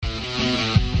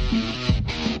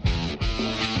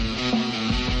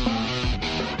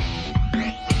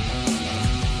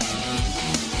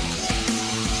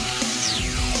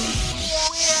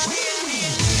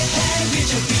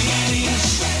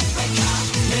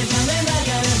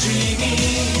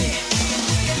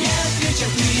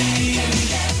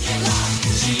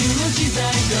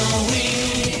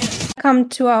welcome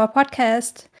to our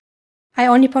podcast. I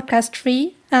only podcast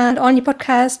 3 and only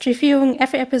podcast reviewing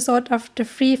every episode of the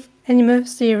 3 anime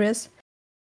series.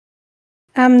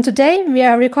 Today we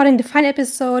are recording the final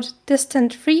episode,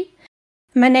 Distant 3.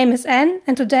 My name is Anne,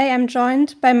 and today I'm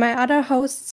joined by my other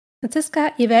hosts,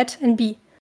 Franziska, Yvette, and B.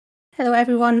 Hello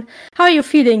everyone. How are you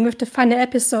feeling with the final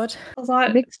episode? A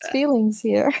lot mixed feelings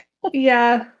here.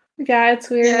 Yeah, it's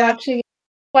weird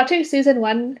watching season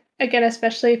 1 again,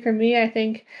 especially for me. I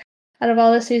think out of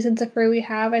all the seasons of Free we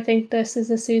have, I think this is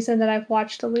the season that I've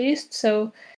watched the least.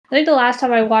 So I think the last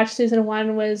time I watched season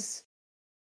 1 was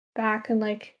back in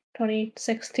like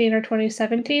 2016 or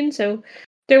 2017. So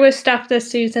there was stuff this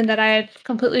season that I had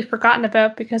completely forgotten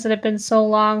about because it had been so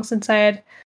long since I had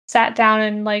sat down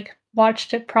and like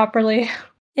watched it properly.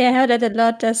 Yeah, I heard that a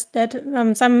lot.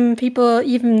 That some people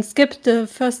even skip the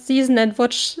first season and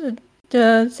watch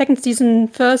the second season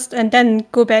first and then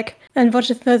go back and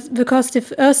watch it first, because the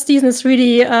first season is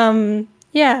really, there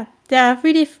are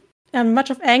really much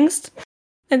of angst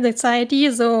and anxiety.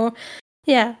 So,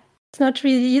 yeah, it's not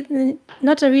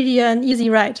really an easy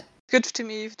ride. Good to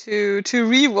me to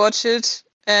rewatch it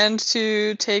and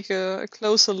to take a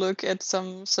closer look at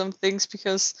some things,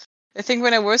 because I think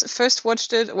when I first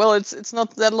watched it, well, it's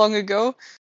not that long ago,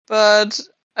 but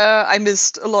I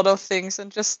missed a lot of things, and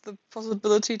just the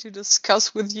possibility to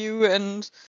discuss with you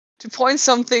and to point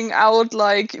something out,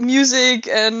 like music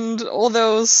and all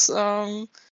those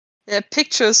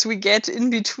pictures we get in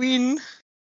between,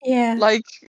 like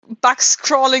bugs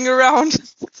crawling around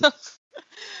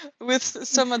with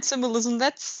somewhat symbolism.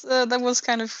 That was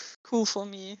kind of cool for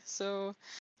me. So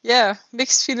yeah,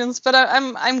 mixed feelings, but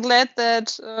I'm glad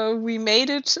that we made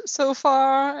it so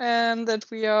far, and that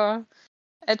we are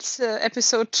at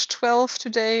episode 12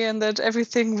 today, and that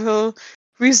everything will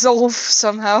resolve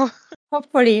somehow.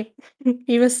 Hopefully,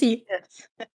 we will see. Yes.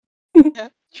 Yeah.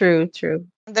 True.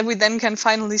 And that we then can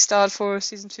finally start for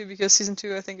season 2, because season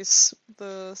 2 I think is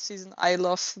the season I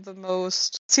love the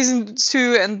most. Season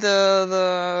 2 and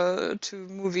the 2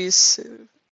 movies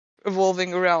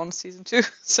evolving around season 2.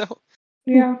 So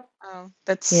Yeah.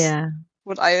 That's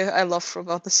what I love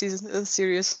about the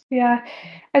series. Yeah,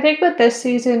 I think with this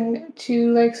season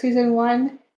 2, like season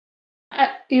 1,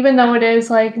 even though it is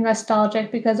like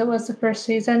nostalgic because it was the first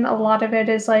season, a lot of it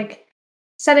is like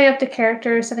setting up the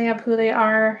characters, setting up who they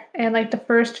are, and like the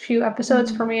first few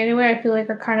episodes for me anyway, I feel like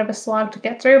are kind of a slog to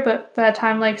get through. But by the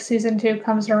time like season 2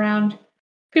 comes around,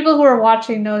 people who are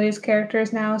watching know these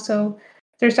characters now, so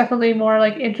there's definitely more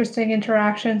like interesting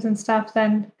interactions and stuff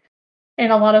than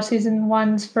in a lot of season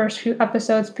 1's first few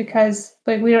episodes, because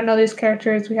like we don't know these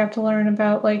characters. We have to learn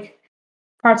about like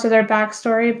parts of their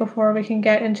backstory before we can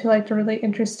get into like the really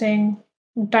interesting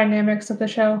dynamics of the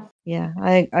show. Yeah,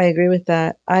 I agree with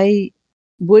that. I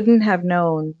wouldn't have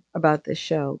known about this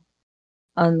show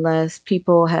unless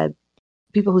people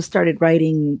who started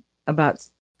writing about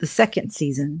the second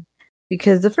season,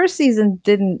 because the first season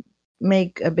didn't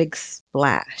make a big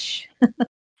splash.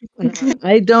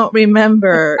 I don't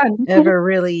remember ever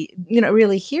really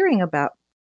hearing about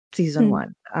season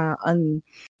 1.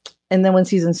 And then when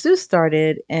season 2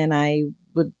 started, and I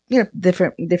would,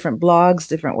 different blogs,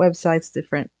 different websites,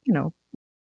 different,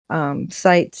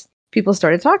 sites, people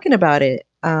started talking about it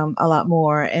a lot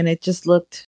more, and it just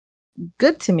looked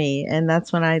good to me. And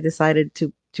that's when I decided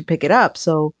to pick it up.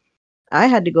 So I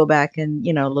had to go back and,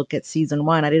 look at season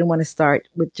 1. I didn't want to start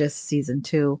with just season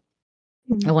 2.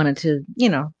 I wanted to,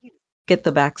 get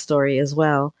the backstory as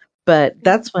well. But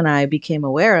that's when I became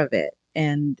aware of it,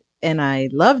 and I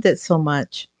loved it so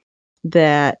much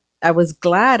that I was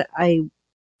glad I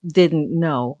didn't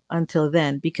know until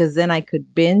then, because then I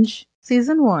could binge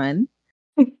season 1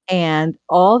 and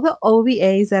all the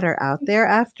OVAs that are out there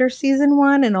after season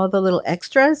 1, and all the little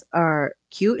extras are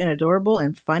cute and adorable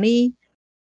and funny,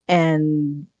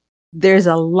 and there's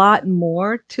a lot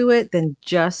more to it than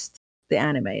just the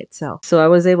anime itself. So I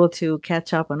was able to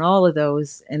catch up on all of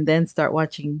those, and then start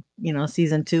watching,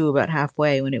 season 2 about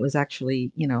halfway, when it was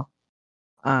actually,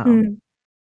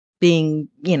 being,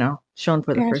 shown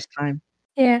for the first time.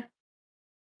 Yeah.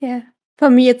 For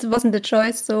me, it wasn't a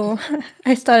choice, so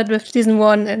I started with season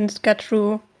 1 and got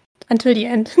through until the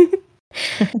end.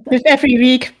 With every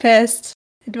week passed,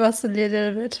 it was a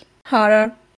little bit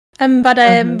harder. But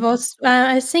I was,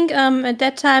 I think, at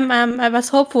that time, I was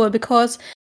hopeful, because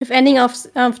with ending of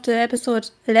the episode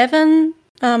 11,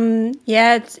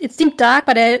 it seemed dark,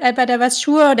 but I was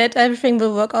sure that everything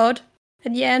will work out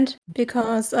at the end,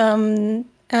 because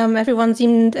everyone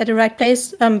seemed at the right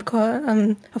place.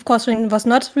 Because, of course, Rin was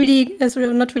not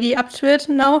really up to it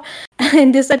now.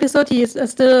 In this episode, he is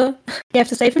still. You have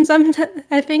to save him some,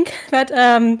 I think. But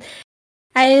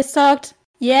I thought,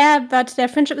 yeah, but their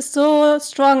friendship is so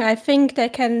strong. I think they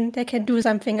can do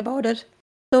something about it.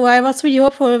 So I was really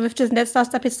hopeful with this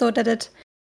last episode that it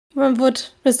would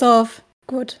resolve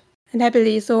good and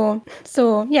happily. So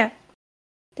yeah,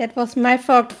 that was my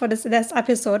thought for this last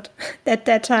episode at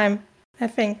that time, I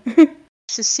think.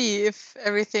 To see if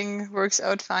everything works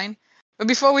out fine. But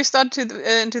before we start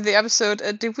into the episode,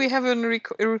 did we have a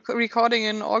recording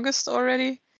in August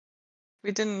already?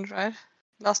 We didn't, right?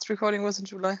 Last recording was in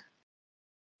July.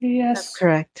 Yes. That's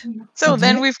correct. So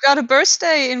then we've got a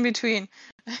birthday in between.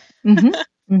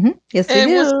 Yes, we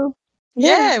do.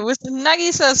 Yeah, it was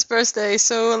Nagisa's birthday,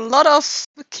 so a lot of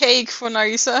cake for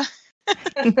Nagisa.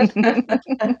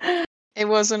 It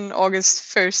was on August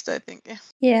 1st, I think.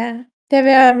 Yeah, there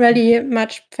were really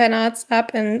much fan arts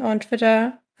up on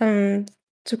Twitter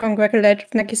to congratulate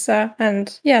Nagisa,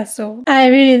 and yeah, so I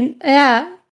really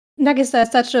Nagisa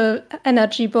is such a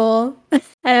energy ball.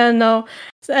 I don't know.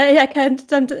 So I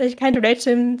can't relate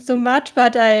to him so much,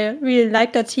 but I really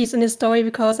like that he's in his story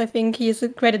because I think he's a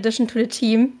great addition to the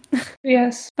team.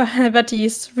 Yes. But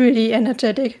he's really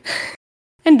energetic.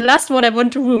 And the last one I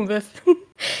want to room with.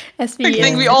 I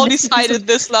think we all decided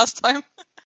this last time.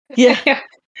 Yeah.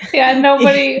 Yeah,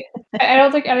 nobody I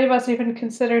don't think any of us even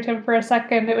considered him for a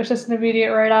second. It was just an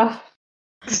immediate write-off.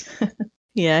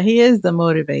 Yeah, he is the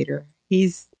motivator.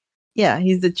 He's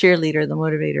the cheerleader, the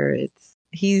motivator.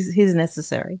 He's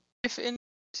necessary. If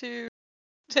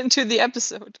into the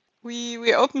episode,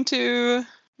 we open to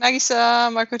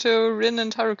Nagisa, Makoto, Rin,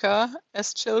 and Haruka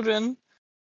as children,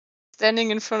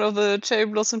 standing in front of the cherry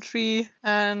blossom tree,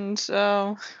 and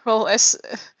well,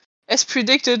 as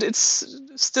predicted, it's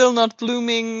still not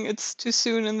blooming. It's too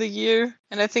soon in the year,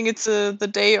 and I think it's the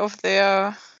day of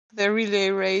their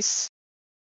relay race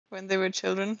when they were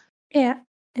children. Yeah,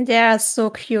 and they are so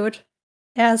cute.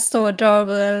 They are so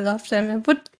adorable. I love them.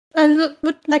 I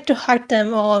would like to hug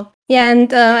them all. Yeah,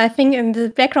 and I think in the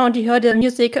background you heard the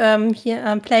music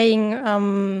here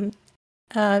playing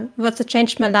What's It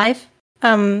Changed My Life.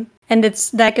 And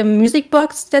it's like a music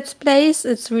box that plays.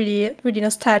 It's really, really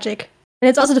nostalgic. And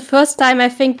it's also the first time I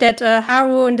think that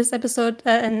Haru in this episode,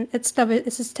 and it's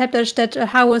established that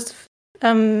Haru is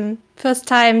first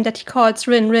time that he calls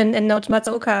Rin and not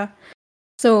Matsuoka.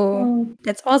 So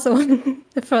that's also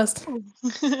the first.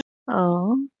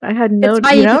 Oh, I had no, That's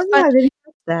why I didn't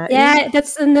know that. Yeah,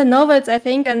 that's in the novels, I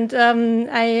think. And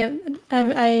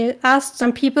I asked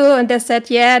some people, and they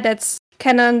said, yeah, that's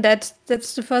canon. That's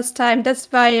the first time. That's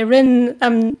why Rin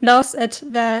loves it.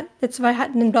 That's why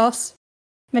Rin loves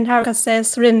when Haruka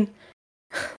says Rin.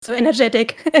 So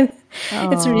energetic.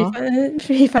 It's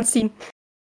really fun scene.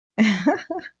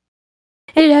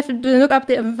 And you have to look up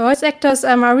the voice actors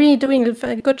are really doing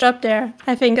a good job there,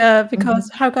 I think, because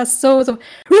Haruka's so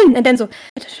and then so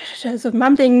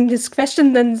mumbling this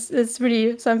question, then it's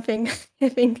really something, I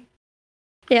think.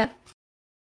 Yeah.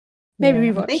 Maybe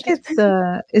we watch. I think it's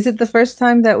is it the first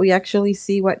time that we actually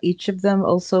see what each of them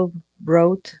also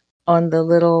wrote on the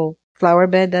little flower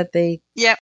bed that they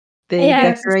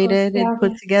decorated and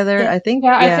put together? Yeah. I think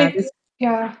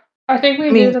I think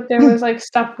we knew that there was like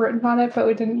stuff written on it, but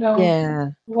we didn't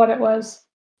know what it was.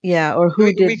 Yeah, or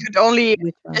who did. We could only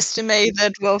estimate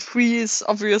that 3 is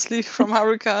obviously from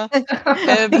Haruka.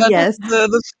 But yes.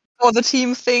 the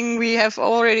team thing we have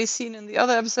already seen in the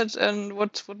other episode, and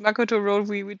what Makoto wrote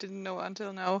we didn't know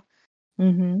until now.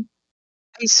 Mm-hmm.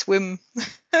 I swim.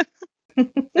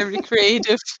 Very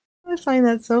creative. I find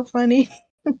that so funny.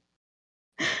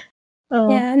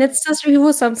 Yeah, and it's just a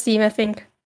wholesome theme, I think.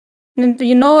 And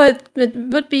you know, it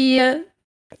would be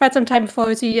quite some time before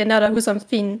we see another wholesome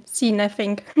scene, I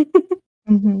think.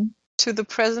 To the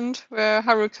present, where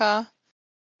Haruka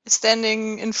is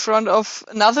standing in front of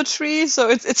another tree, so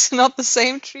it's not the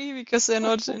same tree because they're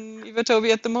not in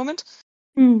Iwatobi at the moment.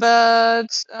 But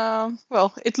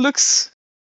well, it looks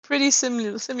pretty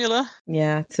similar.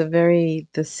 Yeah,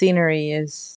 the scenery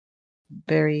is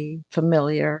very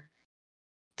familiar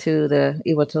to the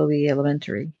Iwatobi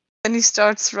Elementary. And he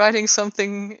starts writing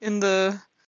something in the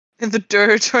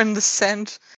dirt or in the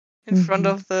sand in front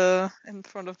of the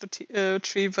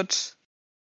tree, but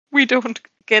we don't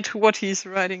get what he's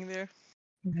writing there.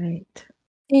 Right.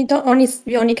 We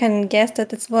only can guess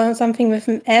that it's something with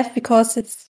an F because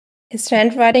his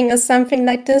handwriting is something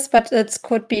like this, but it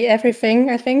could be everything,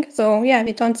 I think. So yeah,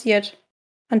 we don't see it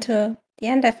until the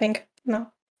end, I think.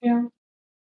 No. Yeah.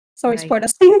 Sorry,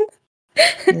 spoilers.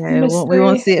 Yeah, we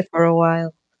won't see it for a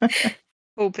while.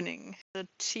 Opening. The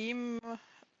team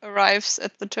arrives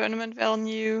at the tournament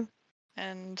venue,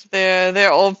 and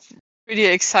they're all pretty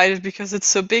excited because it's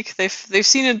so big. They've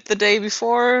seen it the day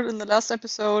before in the last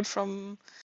episode from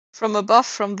from above,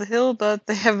 from the hill, but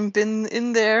they haven't been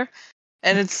in there.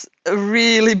 And it's a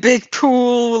really big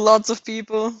pool, lots of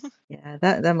people. Yeah,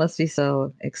 that must be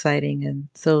so exciting and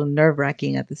so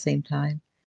nerve-wracking at the same time.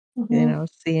 Mhm.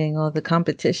 Seeing all the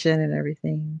competition and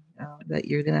everything that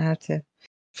you're gonna have to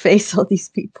face all these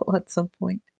people at some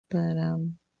point. But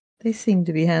they seem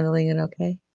to be handling it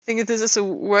okay. I think this is a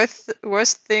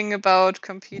worst thing about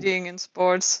competing in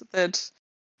sports, that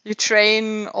you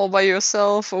train all by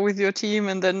yourself or with your team,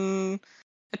 and then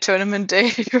a tournament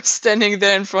day you're standing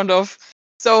there in front of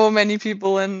so many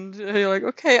people, and you're like,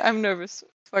 okay, I'm nervous.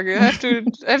 Fuck, I have to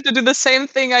do the same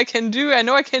thing I can do. I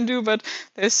know I can do, but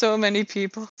there's so many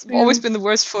people. It's always Yeah. been the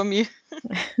worst for me.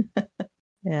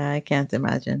 Yeah, I can't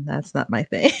imagine. That's not my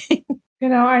thing.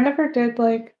 I never did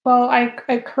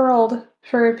I curled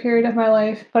for a period of my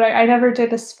life, but I never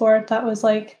did a sport that was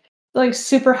like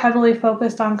super heavily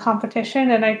focused on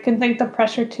competition. And I can think the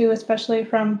pressure too, especially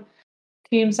from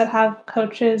teams that have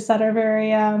coaches that are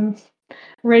very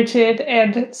rigid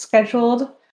and scheduled.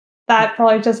 That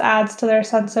probably just adds to their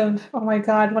sense of, oh my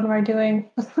god, what am I doing?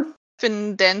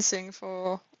 Been dancing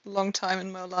for a long time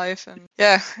in my life, and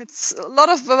yeah, it's a lot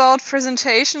of about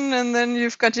presentation, and then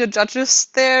you've got your judges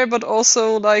there, but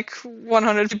also like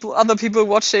 100 other people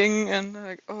watching, and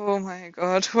like, oh my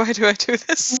god, why do I do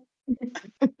this?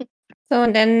 So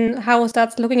and then Haru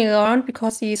starts looking around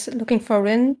because he's looking for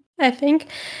Rin, I think.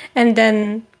 And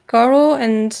then Goro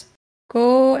and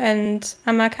Go and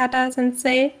Amakata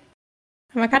sensei.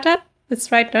 Amakata?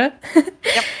 That's right, no?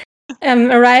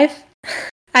 Yep. Arrive.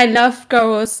 I love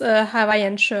Goro's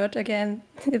Hawaiian shirt again.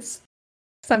 It's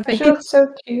something. She looks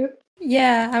so cute.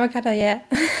 Yeah, Amakata, yeah.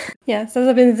 Yeah, so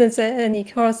the business and he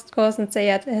goes and say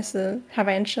it has a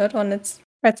Hawaiian shirt on. It's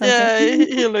quite something. Yeah,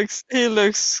 he looks he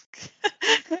looks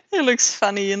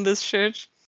funny in this shirt.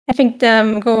 I think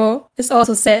Go is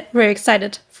also very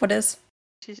excited for this.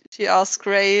 She asked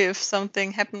Ray if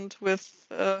something happened with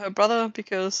her brother,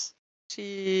 because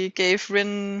she gave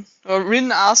Rin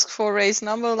asked for Ray's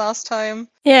number last time.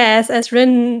 Yeah, as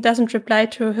Rin doesn't reply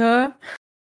to her,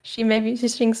 she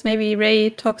thinks maybe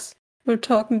Ray will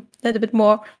talk a little bit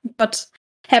more, but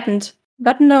happened.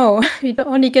 But no, we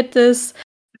only get this.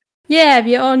 Yeah,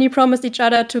 we only promised each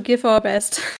other to give our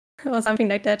best, or something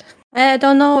like that. I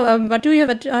don't know. What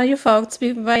are your thoughts?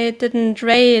 Why didn't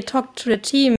Ray talk to the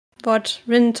team? What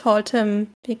Rin told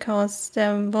him, because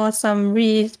there was some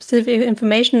really specific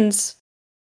informations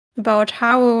about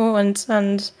Haru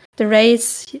and the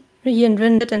race he and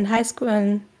Rin did in high school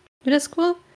and middle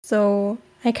school. So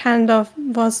I kind of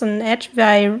was on edge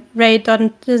why Ray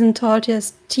didn't tell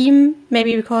his team,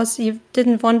 maybe because he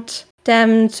didn't want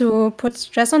them to put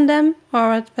stress on them,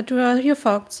 or what are your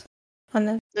thoughts on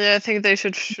it? Yeah, I think they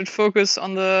should focus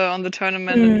on the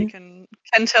tournament, and you can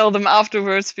tell them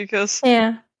afterwards, because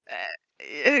Yeah.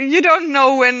 You don't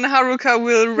know when Haruka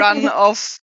will run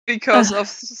off because of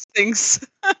things.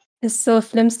 It's so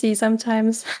flimsy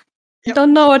sometimes. Yep.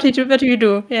 Don't know what you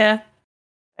do. Yeah.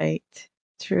 Right.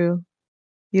 True.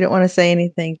 You don't want to say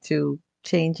anything to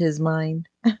change his mind.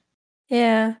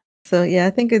 Yeah. So yeah, I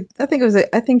think he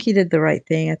did the right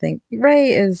thing. I think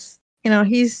Ray is,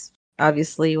 he's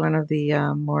obviously one of the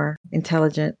more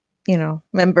intelligent,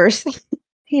 members.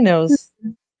 He knows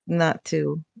not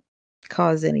to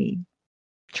cause any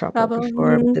trouble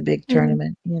before the big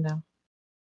tournament,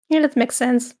 Yeah, that makes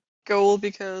sense. Goal,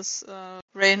 because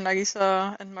Ray and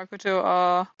Nagisa and Makoto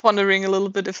are pondering a little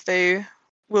bit if they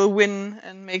will win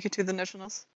and make it to the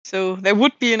nationals. So there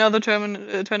would be another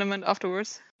tournament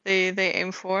afterwards. They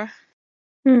aim for.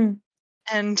 And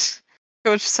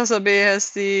Coach Sasabe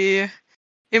has the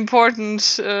important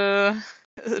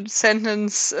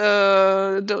sentence.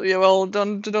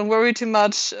 Don't worry too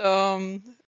much.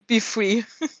 Be free,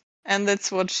 and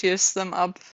that's what cheers them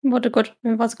up. It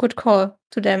was a good call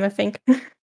to them, I think.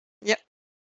 Yep.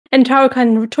 And Taro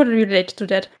can totally relate to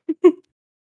that.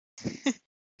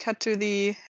 Cut to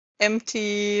the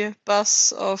empty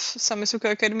bus of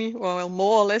Samesuka Academy. Well,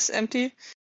 more or less empty,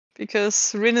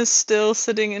 because Rin is still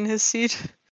sitting in his seat,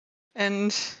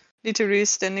 and Nitori is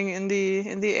standing in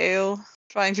the aisle,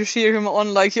 trying to cheer him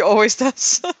on like he always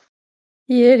does.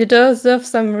 He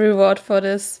deserves some reward for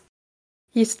this.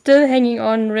 He's still hanging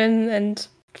on Rin and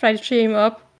trying to cheer him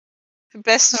up. The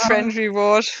best friend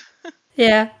reward.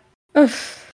 Yeah.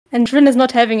 Oof. And Rin is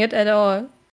not having it at all.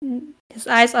 His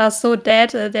eyes are so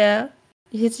dead.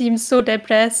 He seems so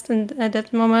depressed at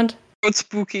that moment. It's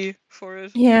spooky for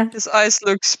it. Yeah. His eyes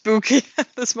look spooky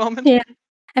at this moment. Yeah.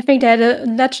 I think they had a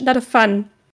lot of fun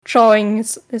drawing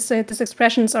his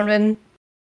expressions on Rin,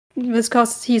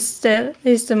 because he's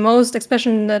the most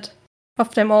expressionate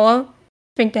of them all.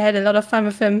 I think they had a lot of fun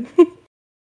with him.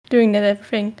 doing that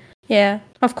everything. Yeah.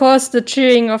 Of course, the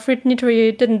cheering of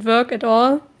Nitori didn't work at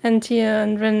all, and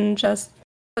Rin just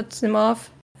puts him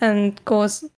off and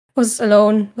was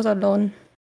alone.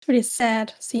 It's really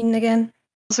sad scene again.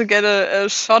 Also get a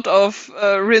shot of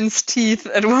Rin's teeth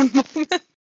at one moment.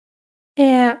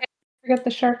 Yeah. Forget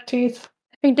the shark teeth.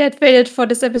 I think they had waited for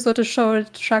this episode to show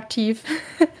shark teeth.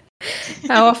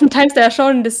 How oftentimes they are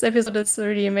shown in this episode, it's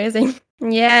really amazing.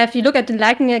 Yeah, if you look at the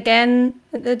lighting again,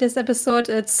 this episode,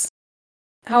 it's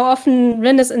how often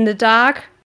Rin is in the dark,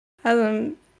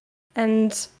 and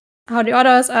how the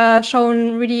others are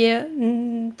shown really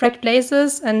in bright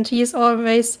places, and he's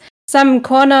always some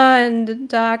corner in the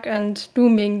dark and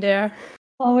looming there.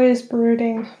 Always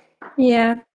brooding.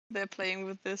 Yeah. They're playing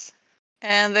with this.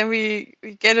 And then we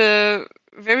get a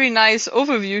very nice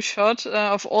overview shot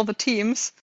of all the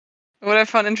teams. What I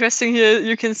found interesting here,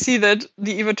 you can see that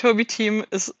the Iwatobi team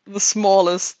is the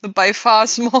smallest, the by far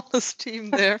smallest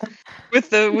team there, with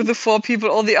the 4 people.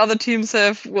 All the other teams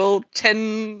have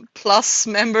 10 plus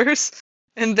members,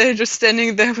 and they're just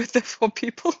standing there with the 4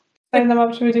 people. Sign them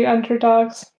up to be the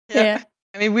underdogs. Yeah.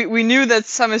 I mean, we knew that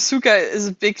Samesuka is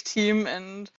a big team,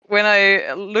 and when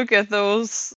I look at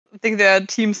those, I think there are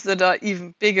teams that are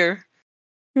even bigger.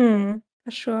 For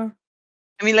sure.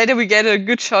 I mean, later we get a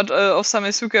good shot of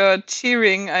Samesuka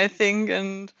cheering, I think,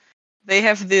 and they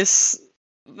have this.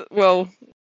 Well,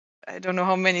 I don't know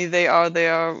how many they are. They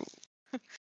are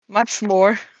much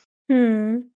more.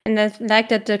 And I like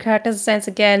that the character designs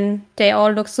again. They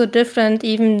all look so different.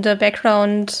 Even the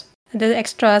background, the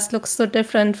extras look so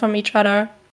different from each other.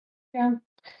 Yeah,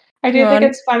 I do think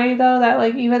it's funny though that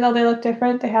like even though they look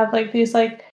different, they have like these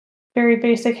like very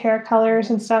basic hair colors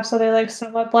and stuff, so they like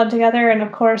somewhat blend together. And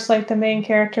of course, like the main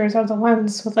characters are the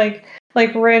ones with like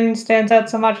Rin stands out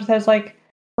so much with his like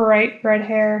bright red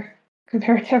hair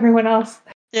compared to everyone else.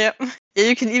 Yeah,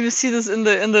 you can even see this in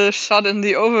the shot in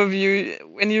the overview.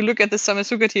 When you look at the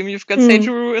Samesuka team, you've got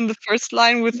Seijiro in the first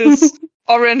line with his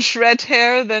orange red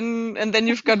hair, and then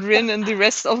you've got Rin, and the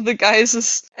rest of the guys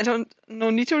is, I don't know,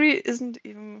 Nitori isn't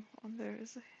even on there,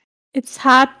 is it? It's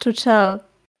hard to tell.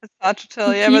 It's hard to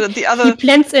tell, yeah, but the other... He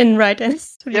blends in, right?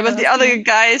 Yeah, but the other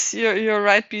guys, you're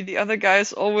right, B, the other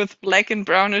guys all with black and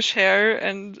brownish hair,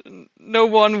 and no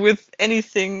one with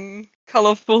anything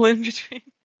colorful in between.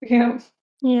 Yeah.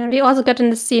 Yeah, we also got in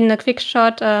the scene a quick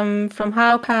shot from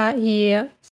Haruka. He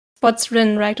spots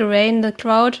Rin right away in the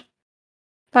crowd.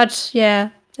 But yeah,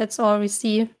 that's all we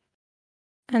see.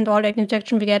 And all the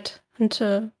injection we get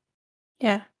until,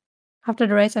 after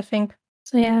the race, I think.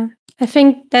 So yeah, I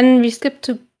think then we skip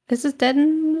to, is it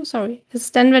then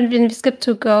when we skip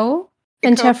to Go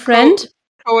and her friend?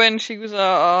 Ko and Shigusa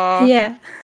are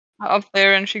up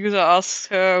there, and Shigusa asks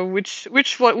her which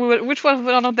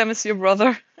one of them is your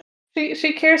brother.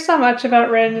 She cares so much about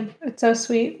Rin. It's so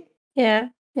sweet. Yeah.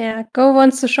 Go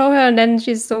wants to show her, and then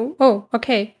she's so, oh,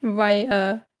 okay.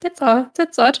 Why? That's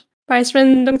odd. Why is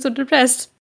Rin looking so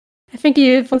depressed? I think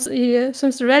he swims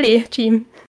the rally team.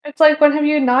 It's like, when have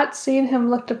you not seen him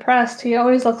look depressed? He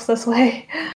always looks this way.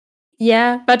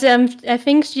 Yeah, but I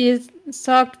think she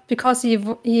thought because he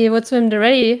would swim the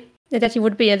rally that he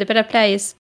would be at a better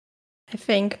place. I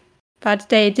think, but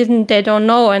they don't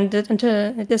know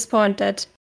until at this point that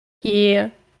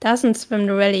he doesn't swim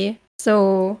the rally.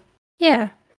 So yeah,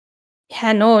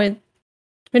 no,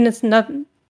 Rin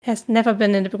has never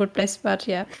been in a good place, but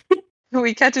yeah.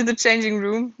 We cut to the changing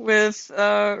room with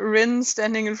Rin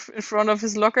standing in front of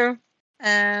his locker,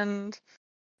 and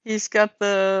he's got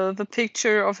the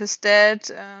picture of his dad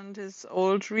and his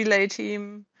old relay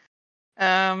team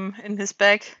in his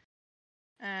bag,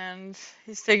 and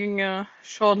he's taking a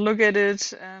short look at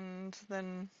it, and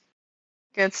then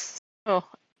gets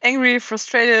angry,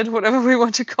 frustrated, whatever we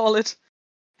want to call it,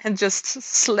 and just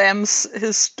slams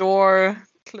his door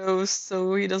closed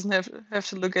so he doesn't have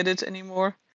to look at it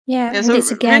anymore. Yeah, so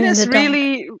Rin is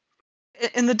really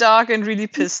in the dark and really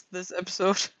pissed this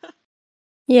episode.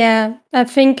 Yeah, I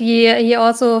think he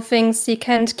also thinks he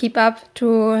can't keep up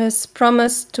to his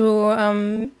promise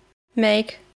to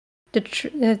make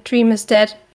the dream his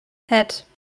dad had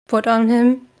put on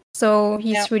him. So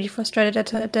he's really frustrated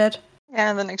at that. Yeah,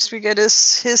 and the next we get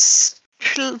is his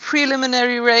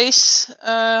preliminary race,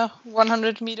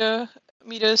 100 meters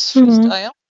freestyle.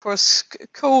 Of course,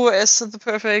 Ko as the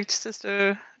perfect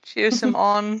sister cheers him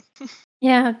on.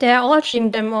 Yeah, they're all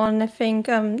cheering them on, I think.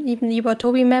 Even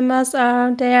Iwatobi members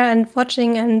are there and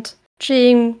watching and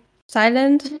cheering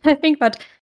silent, I think. But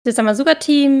the Samazuka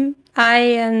team, Ai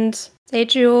and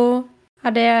Seijiro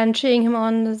are there and cheering him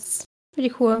on. It's pretty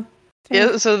cool.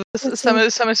 Yeah, so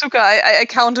Samesuka, I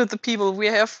counted the people. We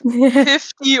have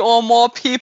 50 or more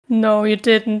people. No, you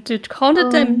didn't. You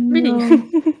counted them, really.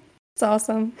 No. It's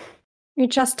awesome. We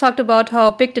just talked about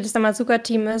how big the Samazuka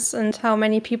team is and how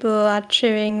many people are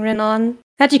cheering Rin on.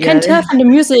 And you Yeah, can they- tell from the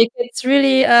music, it's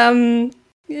really,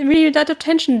 really a lot of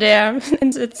tension there,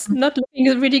 and it's not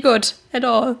looking really good at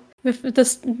all. With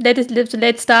this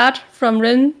late start from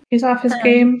Rin, He's off his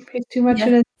game. He's too much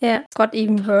in it. yeah, it's got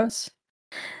even worse.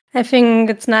 I think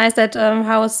it's nice that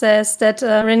House says that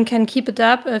Rin can keep it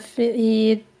up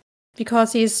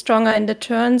because he's stronger in the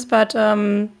turns, but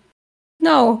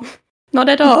no, not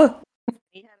at all.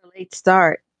 he had a late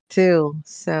start too,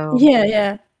 so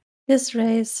Yeah. This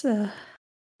race,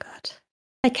 God,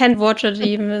 I can't watch it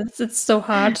even. It's so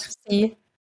hard to see.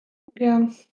 Yeah.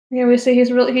 Yeah, we see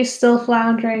he's still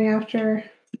floundering after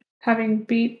having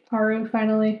beat Haru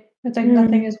finally. It's like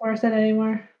nothing is worth it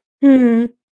anymore. Hmm.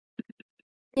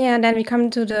 Yeah, and then we come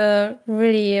to the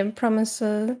really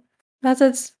promising, what's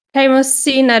its famous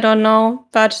scene? I don't know,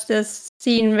 but this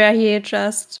scene where he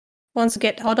just wants to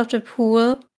get out of the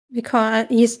pool because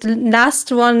he's the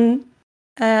last one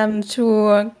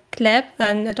to clap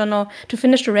and I don't know to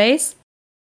finish the race,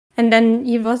 and then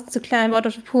he wants to climb out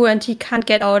of the pool and he can't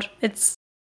get out. It's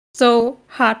so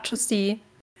hard to see.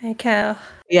 I can't.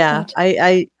 yeah,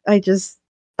 God. I just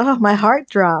my heart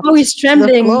dropped Oh, he's to the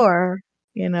trembling. floor.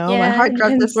 You know, my Yeah, heart you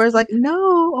dropped to can the floor. It's like, no,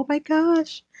 oh my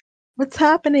gosh, what's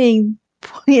happening?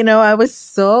 You know, I was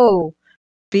so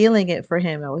feeling it for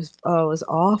him. It was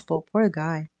awful. Poor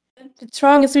guy. The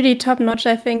drawing is really top notch.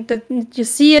 I think that you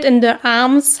see it in the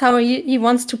arms how he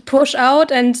wants to push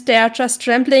out and they are just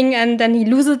trembling and then he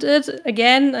loses it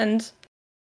again and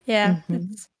yeah.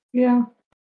 Mhm. Yeah.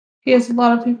 He has a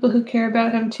lot of people who care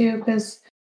about him too, because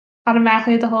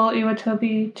automatically the whole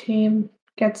Iwatobi team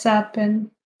gets up and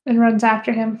runs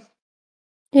after him.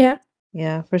 Yeah.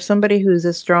 Yeah, for somebody who's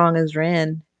as strong as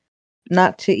Ren,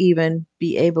 not to even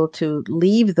be able to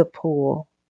leave the pool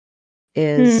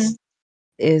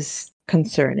is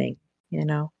concerning, you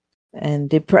know, and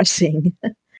depressing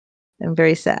and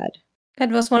very sad. That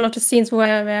was one of the scenes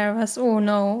where I was, oh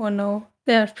no.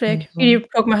 That Mhm. really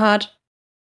broke my heart.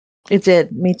 It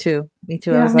did. Me too. Me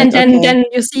too. I Yeah. was like, And okay. then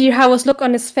you see Howard's look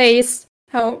on his face,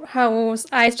 how his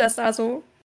eyes just are so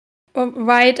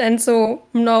white and so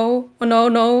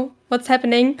no, what's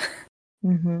happening?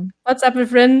 Hmm. What's up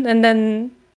with Rin? And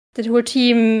then the whole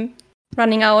team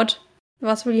running out. It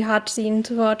was really hard scene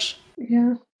to watch.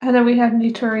 Yeah. And then we have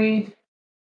Nitori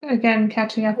again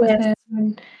catching up with Yes. him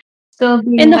and still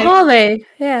being In the like, hallway,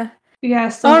 yeah. yeah,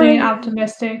 still being Already-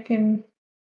 optimistic and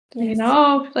you Yes.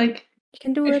 know, like You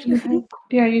can do if it. you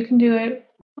yeah, you can do it.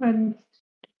 And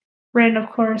Rin,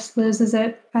 of course, loses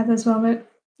it at this moment.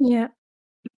 Yeah.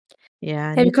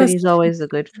 Yeah, Yeah, because Nituri's always a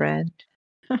good friend.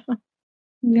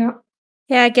 Yeah.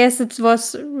 I guess it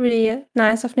was really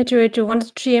nice of Nitori to want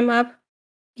to cheer him up.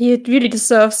 He really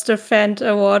deserves the fan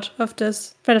award of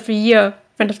this friend of the year,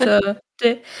 friend of the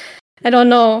I don't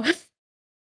know.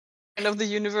 End of the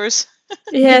universe.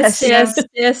 Yes,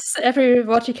 Yes. every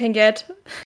award you can get.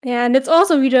 Yeah, and it's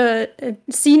also wieder a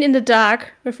scene in the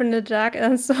dark, within the dark,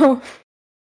 and so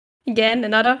again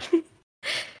another.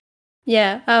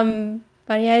 Yeah,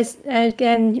 but yeah,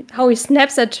 again how he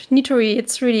snaps at Nitori,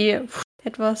 it's really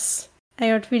I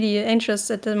got really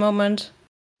anxious at the moment.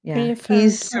 Yeah, Really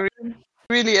he's felt-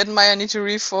 Really admire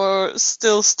Nitori for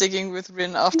still sticking with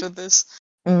Rin after this,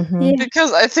 mhm. Yeah.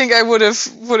 because I think I would have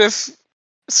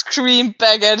screamed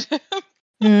back at him.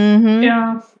 Mhm.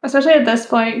 Yeah. Especially at this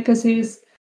point, because he's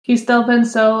still been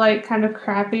so like kind of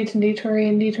crappy to Nitori,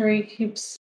 and Nitori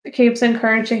keeps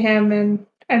encouraging him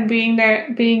and being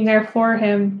there for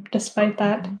him despite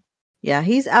that. Yeah,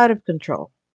 he's out of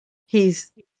control.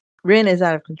 Rin is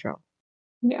out of control.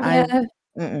 Yeah.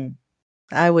 Yeah,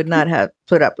 I would not have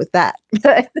put up with that.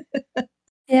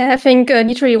 yeah, I think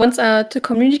Nitori wants to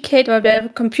communicate, or they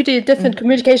have completely different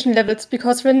communication levels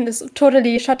because Rin is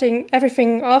totally shutting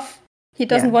everything off. He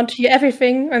doesn't Yeah. want to hear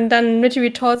everything, and then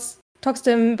Nitori talks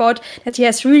to him about that he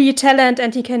has really talent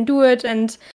and he can do it,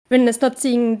 and Rin is not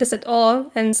seeing this at all,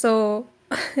 and so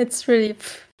it's really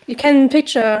you can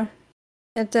picture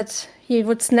that he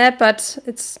would snap, but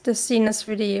the scene is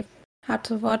really hard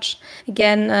to watch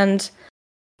again, and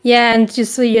yeah, and you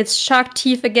see it's shark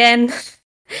teeth again.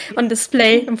 On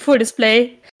display, on full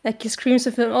display. Like he screams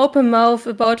with an open mouth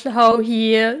about how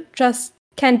he just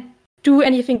can't do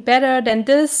anything better than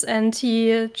this, and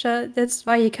that's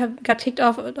why he got kicked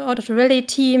out of the rally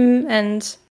team.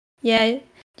 And yeah,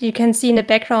 you can see in the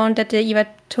background that the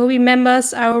Iwatobi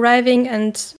members are arriving,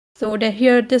 and so they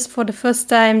hear this for the first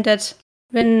time that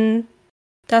Rin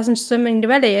doesn't swim in the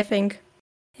rally, I think.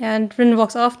 Yeah, and Rin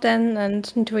walks off then, and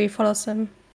Nitori follows him.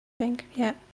 I think,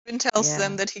 yeah. Rin tells Yeah.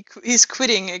 them that he's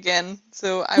quitting again.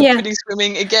 So I'm Yeah. quitting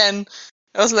swimming again.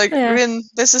 I was like, Yeah. Rin,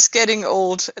 this is getting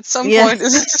old. At some Yes. point,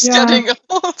 this is Yeah. getting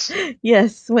old.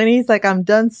 Yes, when he's like, I'm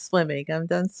done swimming.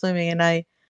 And I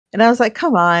was like,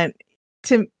 come on.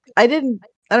 I don't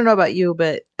know about you,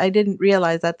 but I didn't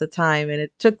realize at the time, and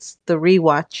it took the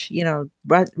rewatch,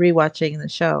 rewatching the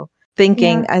show,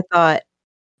 thinking, I thought,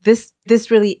 this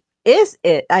really is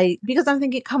it. Because I'm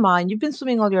thinking, come on, you've been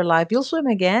swimming all your life. You'll swim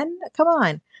again? Come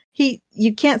on.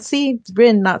 You can't see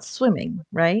Rin not swimming,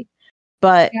 right?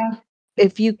 But Yeah.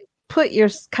 if you put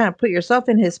yourself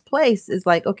in his place, is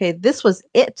like, okay, this was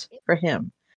it for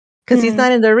him, because he's Mm.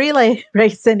 not in the relay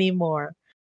race anymore.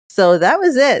 So that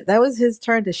was it. That was his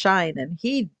turn to shine, and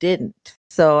he didn't.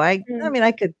 So I mean,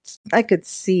 I could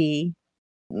see,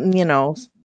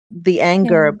 the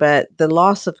anger, Yeah. but the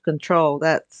loss of control,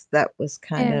 that was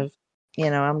kind Yeah.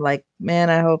 of, I'm like, man,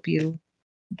 I hope you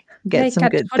get They some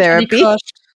got good totally therapy.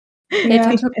 crushed. They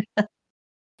Yeah.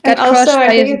 got also, crushed I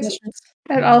by his think it's ambitions.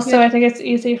 and also I think it's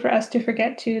easy for us to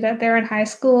forget too that they're in high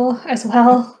school as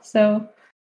well. So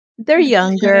They're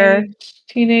younger.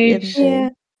 teenage, Yeah.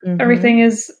 Mhm. everything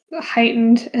is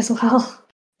heightened as well.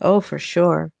 Oh, for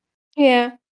sure.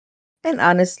 Yeah. And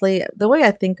honestly, the way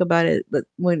I think about it,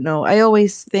 I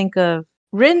always think of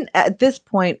Rin at this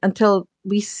point, until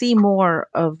we see more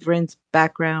of Rin's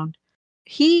background.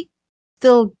 He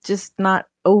still just not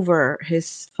over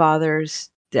his father's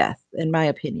death, in my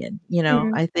opinion.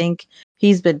 Mm. I think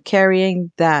he's been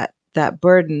carrying that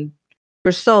burden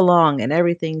for so long, and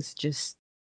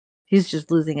he's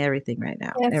just losing everything right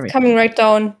now. Yeah, it's Everything. coming right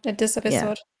down at this Yeah.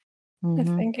 episode. I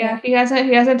Mhm. think. Yeah, he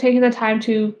hasn't taken the time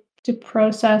to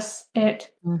process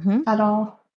it Mhm. at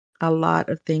all. A lot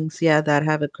of things, that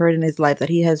have occurred in his life that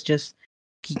he has just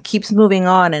he keeps moving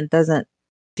on and doesn't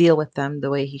deal with them the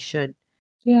way he should.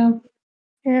 Yeah.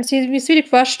 Yeah, he's really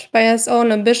crushed by his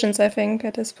own ambitions, I think,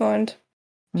 at this point.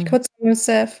 He Mm. quits on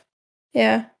himself.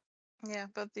 Yeah. Yeah,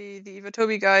 but the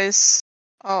Iwatobi guys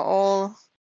are all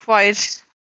quite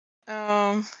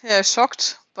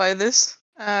shocked by this.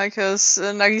 Because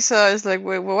Nagisa is like,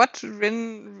 wait, what?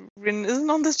 Rin isn't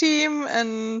on the team,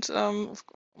 and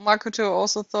Makoto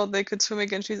also thought they could swim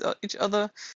against each other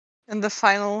in the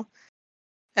final,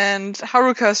 and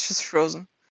Haruka is just frozen.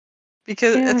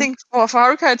 Because I Yeah. think for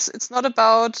Haruka, it's not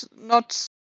about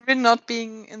Rin not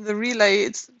being in the relay.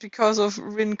 It's because of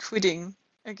Rin quitting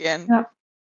again. Yeah.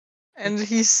 And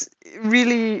he's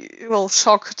really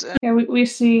shocked. Yeah, we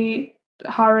see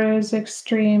Haru's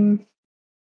extreme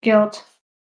guilt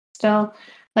still.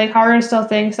 Like Haru still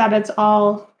thinks that it's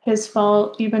all his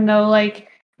fault, even though like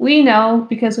we know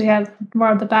because we have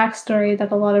more of the backstory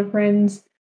that a lot of Rin's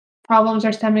problems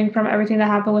are stemming from everything that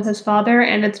happened with his father,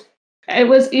 and it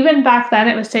was even back then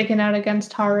it was taken out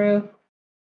against Haru,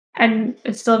 and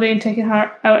it's still being taken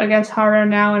out against Haru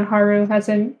now, and Haru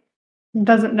doesn't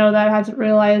know that, hasn't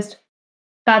realized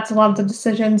that's a lot of the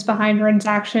decisions behind Rin's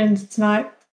actions. It's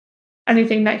not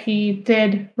anything that he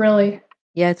did really.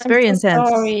 Yeah, it's I'm very so intense.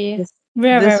 sorry. This,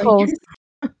 Very, this very. whole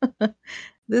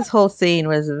this whole scene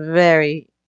was very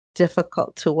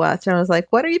difficult to watch. I was like,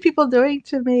 what are you people doing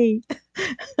to me?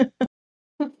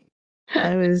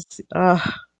 I was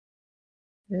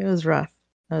it was rough.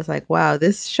 I was like, wow,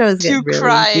 this show is If you getting really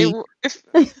cry,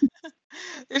 deep.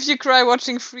 if you cry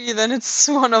watching Free, then it's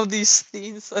one of these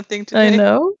scenes. I think I today.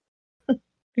 know.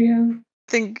 Yeah.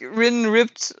 I think Rin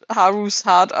ripped Haru's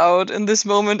heart out in this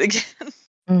moment again.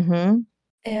 Mm-hmm.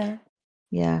 Yeah.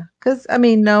 Yeah, because I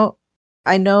mean, no,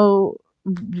 I know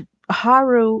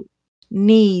Haru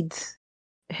needs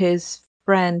his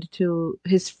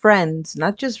friends,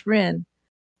 not just Rin.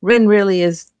 Rin really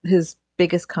is his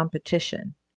biggest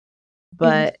competition,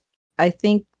 but I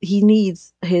think he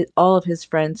needs all of his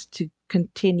friends to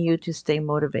continue to stay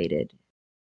motivated.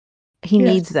 He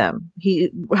Yes. needs them.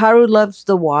 Haru loves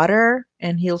the water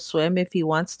and he'll swim if he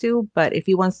wants to, but if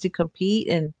he wants to compete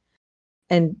and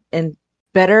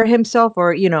better himself,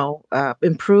 or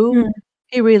improve, Mm.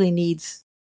 he really needs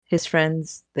his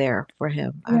friends there for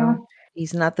him. Yeah.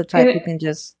 He's not the type who It- can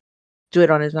just do it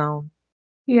on his own.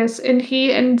 Yes, and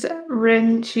he and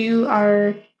Rin too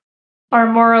are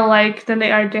more alike than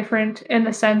they are different in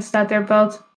the sense that they're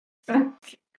both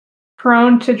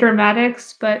prone to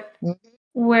dramatics, but Mhm.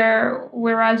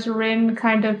 whereas Rin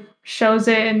kind of shows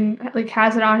it and like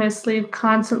has it on his sleeve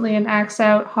constantly and acts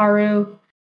out, Haru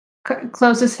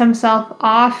closes himself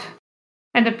off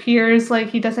and appears like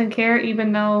he doesn't care,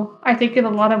 even though I think in a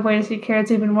lot of ways he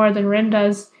cares even more than Rin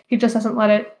does. He just doesn't let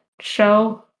it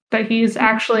show, but he's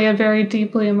actually a very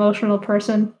deeply emotional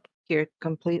person. You're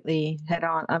completely head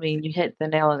on. I mean, you hit the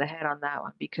nail on the head on that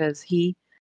one, because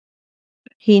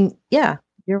yeah,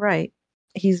 you're right.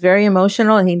 he's very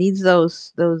emotional. He needs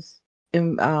those what's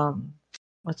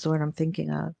the word I'm thinking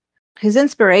of? His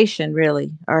inspiration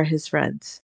really are his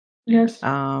friends. Yes.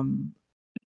 And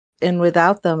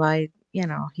without them,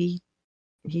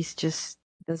 he's just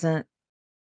doesn't.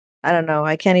 I don't know.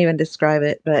 I can't even describe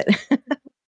it, but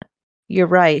you're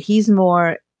right.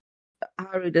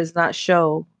 Haru does not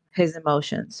show his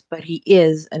emotions, but he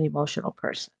is an emotional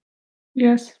person.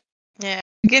 Yes. Yeah,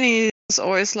 Guinea is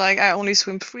always like, I only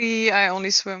swim free. I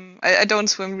don't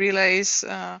swim relays.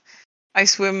 I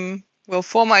swim well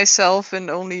for myself and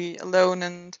only alone.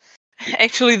 And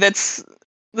actually, that's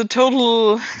the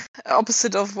total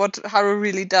opposite of what Haru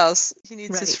really does. He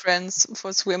needs his Right. friends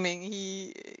for swimming.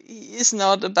 He is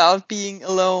not about being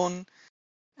alone.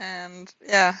 And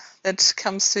yeah, that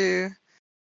comes to.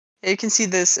 You can see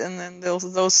this in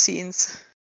those scenes.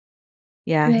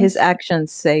 Yeah, Yes. his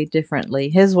actions say differently.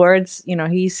 His words,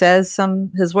 he says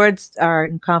his words are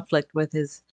in conflict with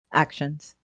his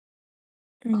actions.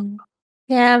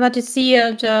 Yeah, but you see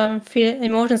the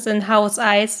emotions in Hao's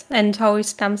eyes and how he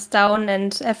stumps down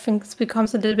and everything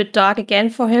becomes a little bit dark again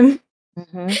for him.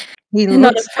 Mm-hmm. He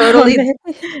Not looks a totally,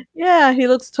 yeah, he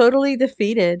looks totally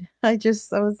defeated. I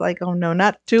was like, oh no,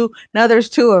 not two. Now there's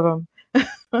two of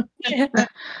them. Yeah.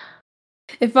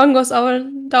 If one goes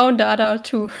down, the other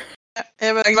two.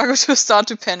 Yeah, but Makoto start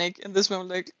to panic in this moment.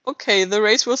 Like, okay, the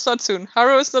race will start soon.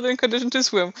 Haru is not in condition to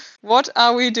swim. What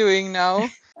are we doing now?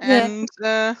 Yeah. And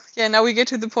now we get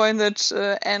to the point that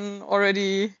Anne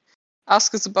already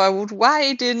asked us about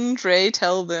why didn't Ray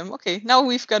tell them? Okay, now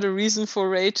we've got a reason for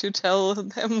Ray to tell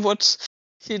them what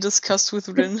he discussed with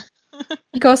Rin.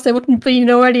 Because they wouldn't be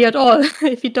ready at all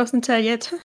if he doesn't tell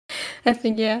yet. I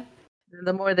think, yeah.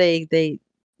 The more they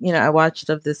I watched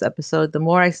of this episode, the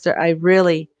more I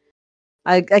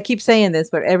keep saying this,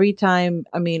 but every time,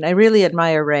 I mean, I really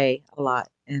admire Ray a lot,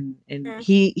 and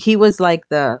he was like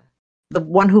the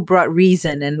one who brought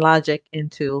reason and logic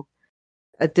into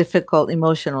a difficult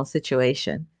emotional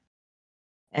situation,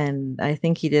 and I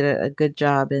think he did a good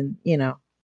job in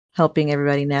helping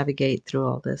everybody navigate through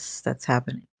all this that's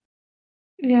happening.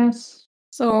 Yes.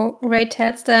 So Ray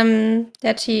tells them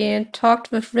that he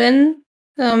talked with Rin,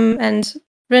 and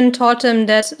Rin told him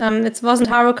that it wasn't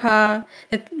Haruka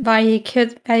why he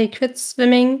quit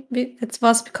swimming. It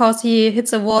was because he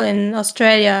hits a wall in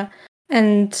Australia,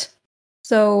 and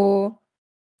so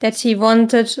that he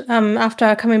wanted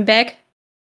after coming back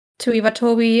to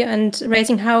Iwatobi and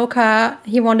racing Haruka,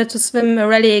 he wanted to swim a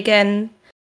rally again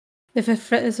with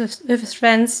his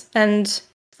friends, and it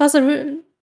was a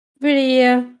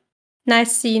really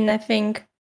nice scene, I think.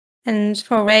 And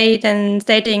for Ray, then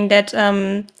stating that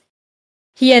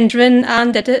he and Rin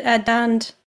aren't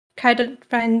kind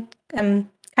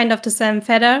of the same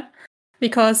feather,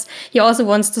 because he also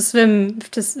wants to swim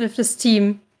with this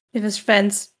team, with his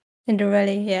friends in the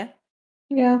rally. Yeah.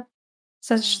 Yeah.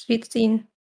 Such a sweet scene.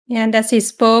 Yeah, and as he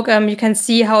spoke, you can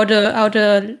see how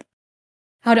the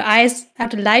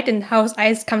light in Hao's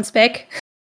eyes comes back,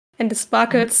 and the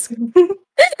sparkles.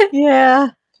 Yeah.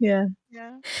 Yeah.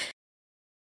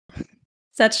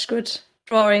 Such good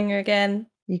drawing again.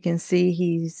 You can see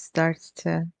he starts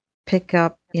to pick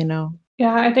up,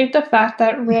 Yeah, I think the fact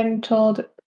that Rin told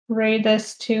Ray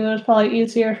this too, it was probably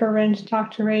easier for Rin to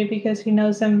talk to Ray because he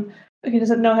knows him. He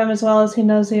doesn't know him as well as he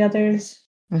knows the others.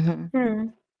 Mm-hmm.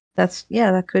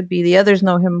 That could be. The others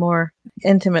know him more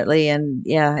intimately, and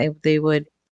they would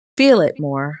feel it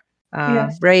more.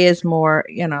 Yes. Ray is more,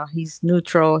 he's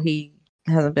neutral. He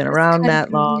hasn't been around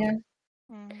that long,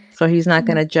 Yeah. so he's not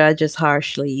going to judge as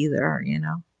harshly either,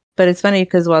 But it's funny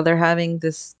because while they're having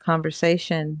this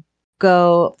conversation,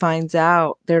 Go finds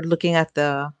out they're looking at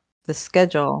the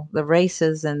schedule, the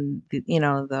races, and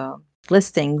the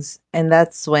listings, and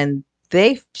that's when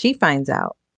she finds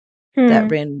out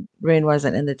that Rin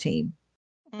wasn't in the team.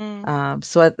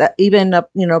 So even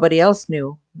nobody else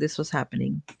knew this was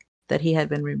happening, that he had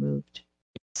been removed.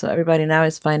 So everybody now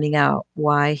is finding out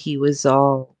why he messed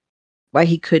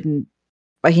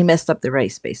up the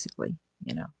race, basically.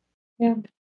 Yeah.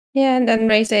 Yeah, and then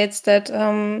Ray says that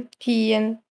he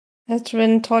and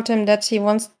Rin told him that he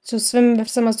wants to swim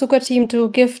with the Masuka team to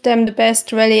give them the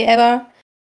best rally ever.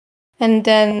 And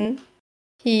then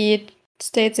he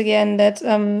states again that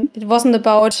it wasn't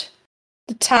about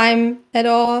the time at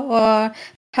all or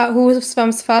who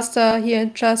swims faster. He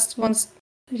and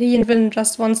Rin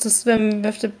just wants to swim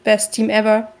with the best team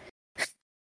ever.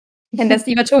 And that's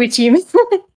the Iwatobi team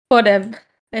for them,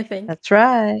 I think. That's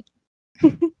right.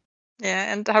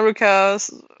 Yeah, and Haruka,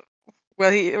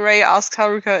 Ray asks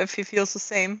Haruka if he feels the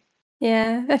same.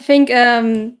 Yeah, I think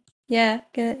right,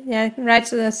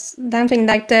 something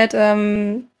like that.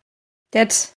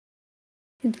 That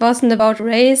it wasn't about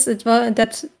race. It was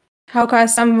that Hawkeye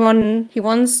is someone he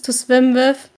wants to swim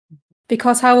with,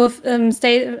 because how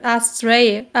asks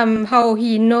Ray how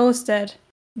he knows that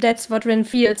that's what Rin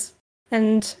feels,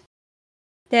 and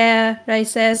there Ray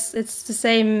says it's the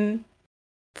same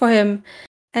for him,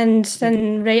 and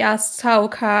then Ray asks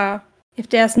Hawkeye if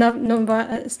there's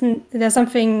there's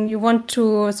something you want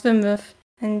to swim with,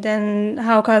 and then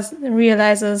Hawkeye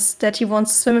realizes that he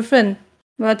wants to swim with Rin.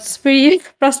 But it's really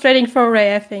frustrating for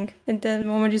Ray, I think. In the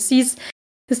moment you see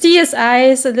his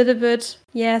eyes a little bit,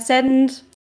 saddened,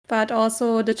 but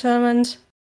also determined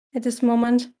at this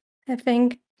moment, I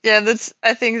think. Yeah,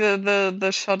 I think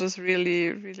the shot is really,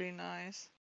 really nice.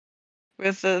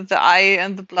 With the eye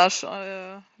and the blush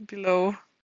below.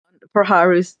 For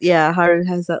Haru has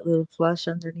that little flush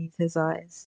underneath his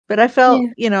eyes. But I felt,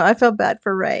 I felt bad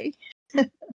for Ray.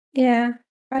 Yeah,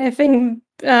 I think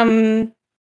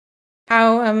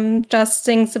how just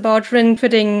thinks about Rin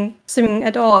quitting swimming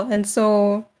at all, and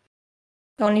so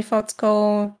the only thoughts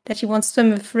go that he wants to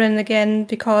swim with Rin again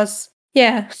because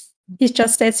he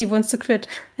just says he wants to quit.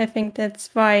 I think that's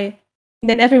why. And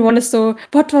then everyone is so,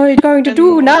 what are you going to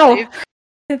do now?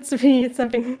 It's really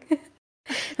something.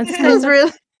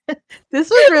 This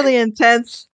was really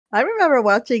intense. I remember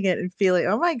watching it and feeling,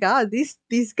 oh my god, these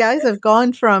guys have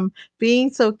gone from being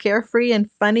so carefree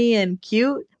and funny and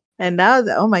cute, and now,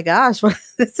 oh my gosh,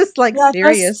 this is like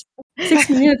serious. 6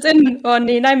 minutes in, or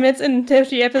 9 minutes into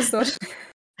the episode.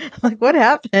 Like, what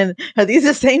happened? Are these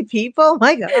the same people?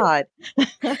 My god.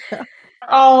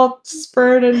 All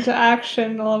spurred into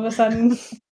action all of a sudden.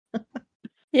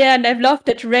 Yeah, and I've loved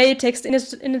that Ray takes the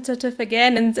initiative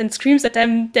again and screams at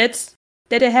them that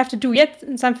they have to do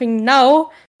something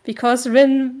now, because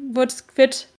Rin would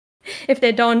quit if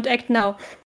they don't act now.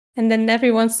 And then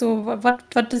everyone's so,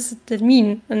 what does that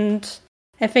mean? And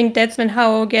I think that's when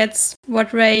Hao gets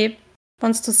what Ray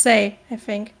wants to say, I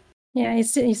think. Yeah,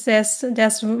 he says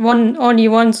there's only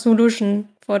one solution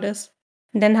for this.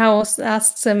 And then Hao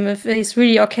asks him if he's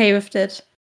really okay with it.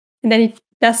 And then he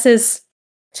does his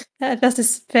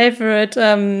favorite,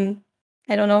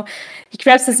 I don't know, he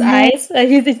grabs his eyes,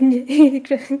 he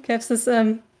grabs his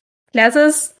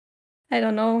glasses, I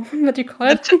don't know what you call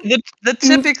it. The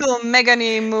typical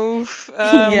Megane move,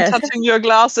 touching your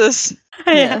glasses.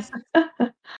 Yes.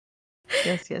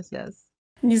 Yes.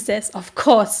 And he says, of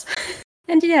course.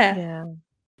 And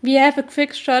we have a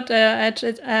quick shot at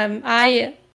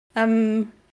I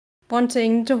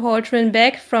wanting to hold Rin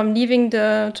back from leaving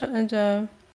the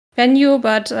venue,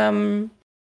 but Rin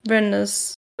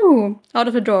is out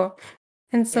of the door.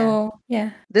 And so,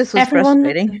 this was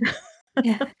frustrating.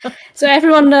 So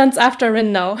everyone runs after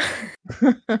Rin now.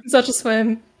 Such as for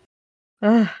him.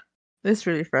 This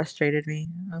really frustrated me.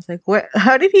 I was like, what?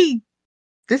 How did he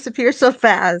disappear so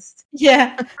fast?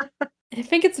 Yeah. I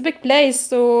think it's a big place,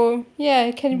 so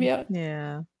it can be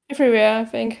everywhere, I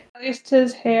think. At least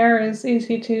his hair is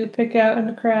easy to pick out in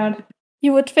the crowd.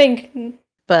 You would think.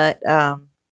 But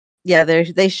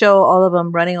they show all of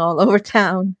them running all over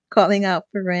town, calling out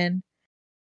for Rin.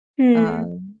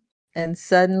 And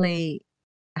suddenly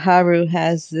Haru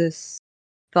has this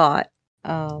thought,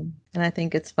 and I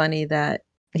think it's funny that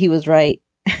he was right,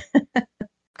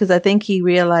 because I think he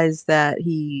realized that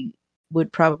he would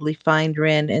probably find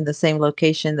Rin in the same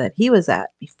location that he was at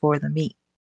before the meet,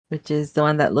 which is the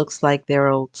one that looks like their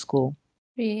old school.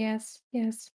 Yes. I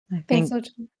think so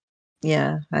too.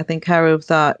 Yeah, I think Haru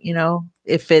thought,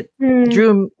 if it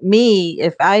drew me,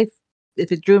 if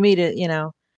it drew me to,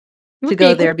 to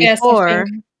go there before,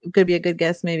 it could be a good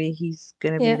guess. Maybe he's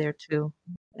going to be there too.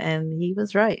 And he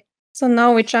was right. So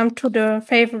now we jump to the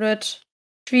favorite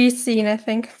tree scene, I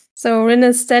think. So Rin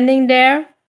is standing there,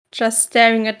 just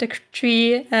staring at the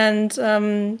tree, and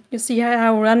you see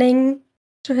her running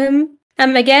to him.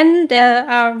 Again, there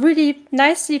are really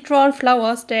nicely drawn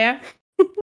flowers there.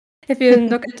 If you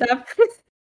look it up.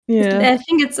 I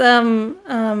think it's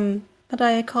what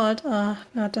I called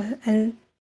and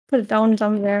put it down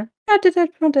somewhere. How did I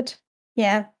put it?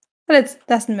 Yeah, but it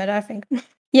doesn't matter, I think.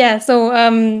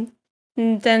 So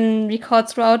then we call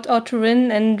out to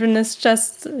Rin, and Rin is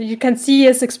just, you can see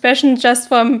his expression just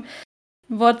from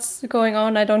what's going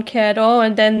on, I don't care at all,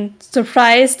 and then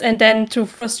surprised, and then to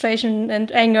frustration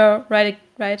and anger, right?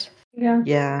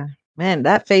 Yeah, man,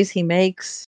 that face he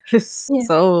makes is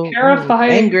so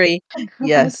terrifying. Angry.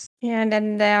 Yes. And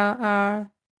then they are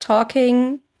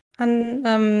talking,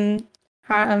 and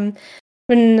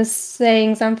Rin is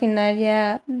saying something like,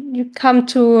 you come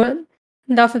to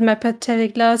laugh at my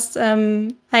pathetic loss.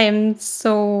 I'm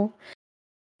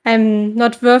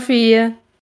not worthy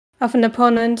of an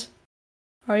opponent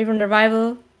or even a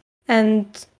rival.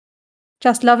 And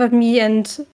just love at me,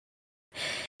 and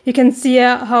you can see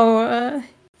how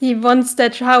he wants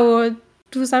that Hao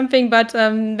do something, but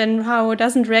when Hao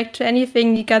doesn't react to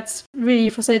anything, he gets really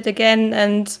frustrated again,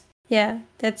 and yeah,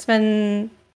 that's when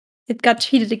it got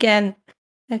heated again,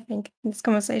 I think, in this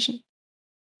conversation.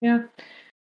 Yeah.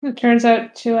 It turns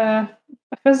out to a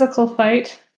physical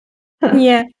fight.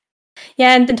 Yeah.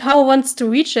 Yeah, and Hao wants to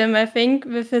reach him, I think,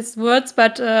 with his words,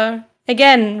 but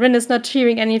again, Rin is not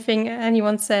hearing anything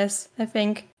anyone says, I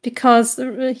think, because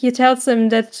he tells him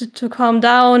that to calm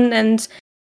down and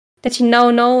that he now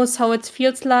knows how it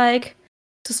feels like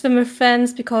to swim with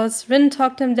friends, because Rin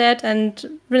taught him that,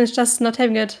 and Rin is just not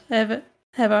having it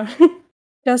ever.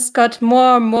 Just got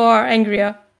more and more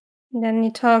angrier. And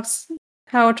then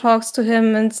Hao talks to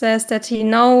him and says that he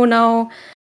now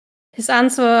his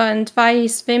answer and why he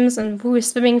swims and who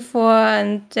he's swimming for,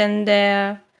 and then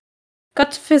they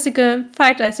got physical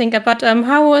fight, I think. But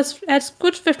Hao has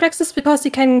good reflexes because he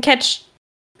can catch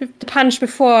the punch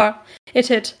before it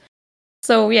hit.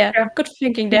 So yeah. Good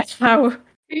thinking there, Hao.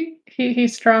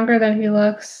 He's stronger than he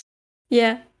looks.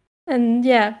 Yeah, and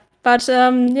yeah, but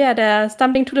they're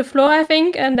stumbling to the floor, I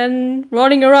think, and then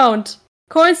rolling around,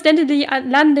 coincidentally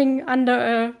landing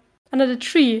under the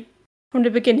tree from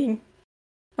the beginning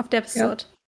of the episode.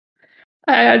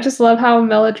 I just love how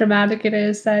melodramatic it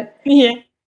is that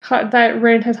that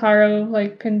Rin has Haru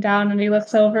like pinned down, and he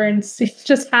looks over and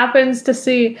just happens to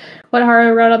see what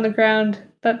Haru wrote on the ground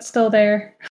that's still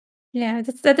there. Yeah,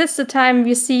 that is the time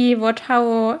we see what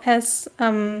Hao has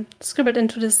scribbled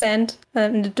into the sand,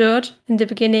 in the dirt, in the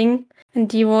beginning, and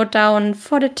he wrote down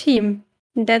for the team.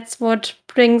 And that's what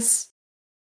brings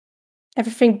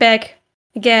everything back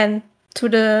again to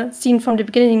the scene from the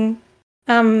beginning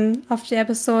of the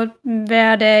episode,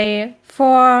 where the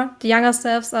younger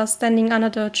selves are standing under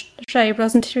the cherry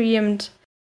blossom tree, and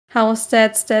Hao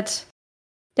says that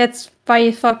that's why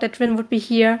he thought that Rin would be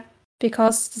here,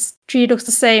 because the tree looks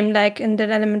the same like in the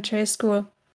elementary school.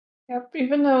 Yep,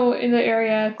 even though in the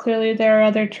area clearly there are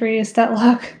other trees that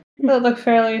look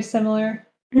fairly similar.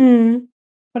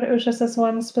 But it was just this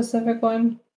one specific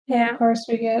one. Yeah. And of course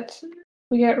we get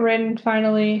Rin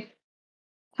finally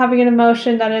having an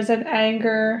emotion that isn't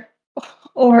anger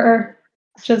or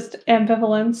just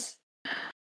ambivalence.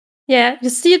 Yeah, you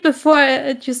see it before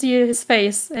you see his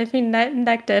face. I think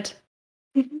like that.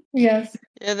 Yes.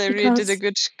 Yeah, they really did a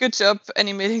good job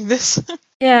animating this.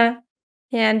 Yeah,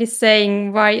 and he's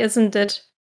saying, why isn't it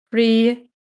free?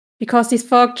 Because he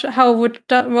thought Hao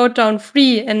wrote down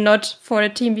free and not for the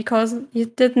team, because he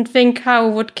didn't think Hao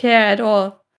would care at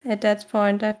all at that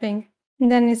point, I think.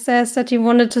 And then he says that he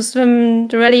wanted to swim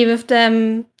the rally with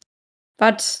them,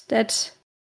 but that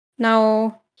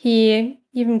now he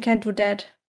even can't do that.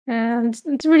 And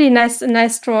it's really a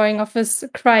nice drawing of his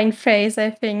crying face,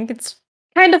 I think. It's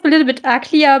kind of a little bit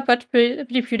uglier, but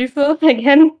pretty beautiful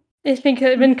again. I think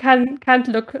Rin can't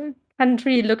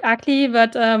really look ugly,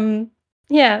 but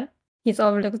yeah, he's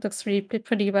always looks really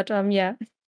pretty, but yeah,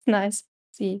 it's nice to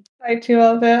see. Like too,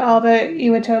 all the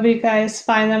Iwatobi guys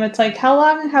find them. It's like, how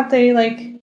long have they like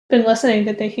been listening?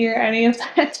 Did they hear any of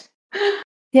that?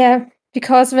 Yeah,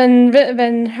 because when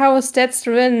Hao stats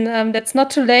Rin, that's not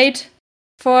too late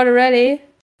for the rally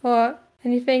or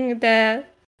anything. The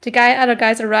other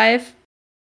guys arrive.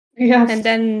 Yeah. And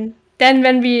then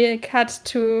when we cut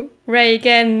to Ray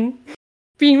again,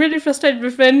 being really frustrated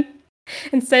with Rin,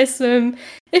 and says to him,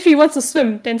 if he wants to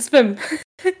swim, then swim.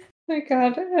 Oh my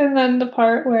god. And then the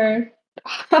part where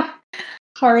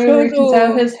Haru reaches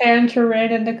out his hand to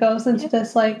Rin, and it goes into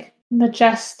this like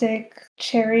majestic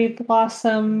cherry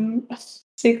blossom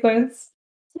sequence.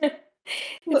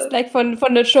 It's like from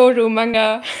the Shoujo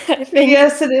manga, I think.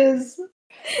 Yes, it is.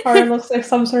 Haru looks like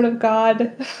some sort of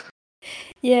god.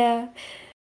 Yeah.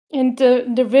 And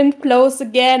the wind blows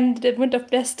again, the wind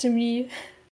of destiny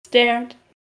there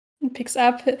and picks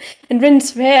up. And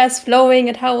Rin's hair is flowing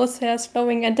and Hao's hair is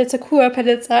flowing, and the sakura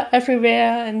petals are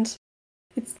everywhere, and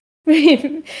it's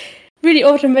really, really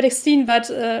automatic scene, but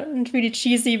and really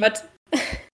cheesy, but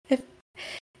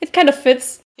it kind of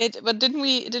fits. But didn't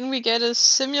we get a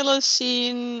similar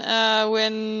scene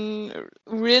when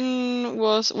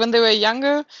they were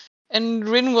younger, and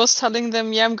Rin was telling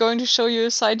them, "Yeah, I'm going to show you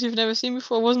a side you've never seen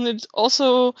before." Wasn't it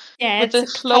also with the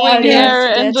flowing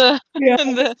hair and the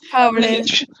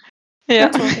Yeah.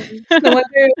 No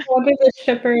wonder the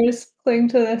shippers cling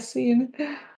to this scene.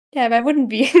 Yeah, why wouldn't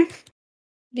we?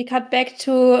 We cut back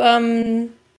to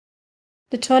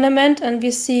the tournament, and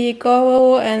we see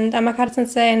Goro and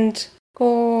Amakata-sensei and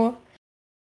Go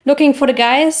looking for the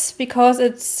guys, because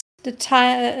it's the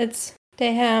time.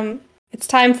 It's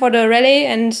time for the rally,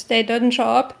 and they didn't show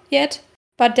up yet.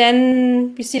 But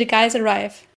then we see the guys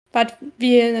arrive. But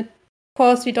of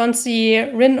course, we don't see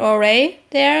Rin or Ray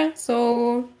there.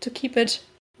 So to keep it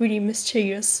really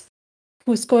mysterious,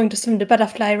 who's going to swim the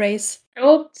butterfly race? I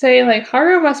will say, like,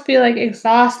 Haru must be, like,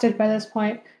 exhausted by this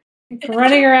point. Like,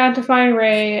 running around to find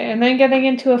Ray, and then getting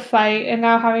into a fight, and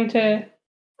now having to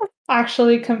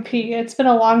actually compete. It's been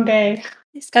a long day.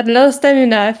 He's got a lot of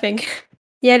stamina, I think.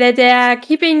 Yeah, they're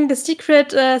keeping the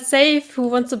secret safe. Who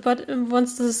wants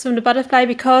to swim the butterfly,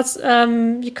 because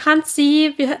you can't see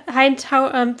behind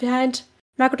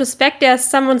Makoto's back. There's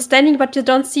someone standing, but you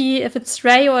don't see if it's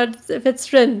Ray or if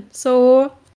it's Rin.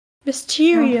 So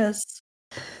mysterious.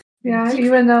 Yeah,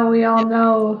 even though we all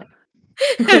know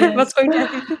what's going to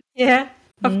happen. Yeah,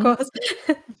 of course.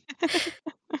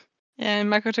 Yeah, and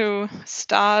Makoto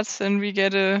starts, and we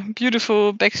get a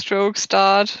beautiful backstroke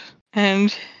start,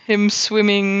 and him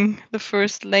swimming the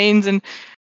first lanes, and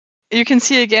you can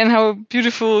see again how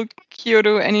beautiful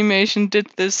Kyoto Animation did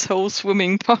this whole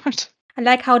swimming part. I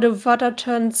like how the water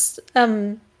turns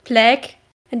black,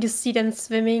 and you see them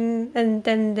swimming, and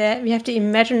then we have the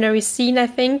imaginary scene, I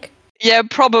think. Yeah,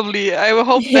 probably. I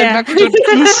hope that Makoto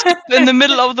didn't stop in the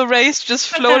middle of the race, just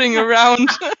floating around.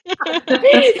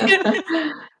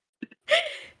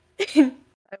 I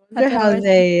wonder how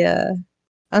they.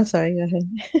 I'm sorry. Go ahead.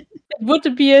 It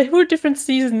would be a whole different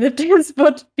season if this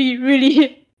would be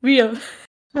really real.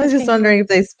 I was just wondering if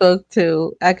they spoke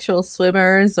to actual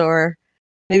swimmers, or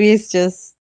maybe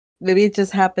it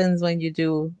just happens when you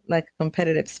do like a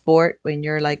competitive sport, when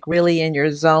you're like really in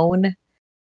your zone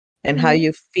and how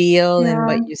you feel and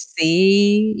what you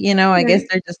see. I guess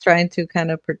they're just trying to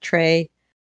kind of portray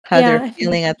how they're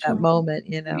feeling at that moment.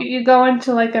 You go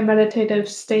into like a meditative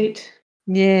state.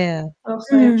 Yeah.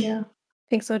 Yeah. I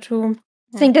think so too.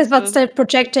 I think that's what they're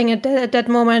projecting at that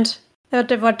moment. What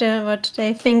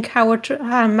they think how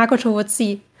Makoto would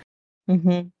see.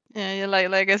 Mm-hmm. Yeah,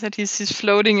 like I said, he's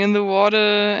floating in the water,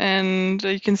 and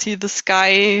you can see the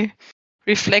sky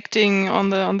reflecting on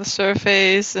the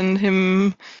surface, and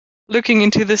him looking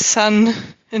into the sun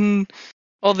and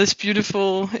all these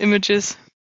beautiful images.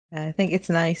 I think it's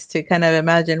nice to kind of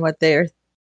imagine what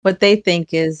they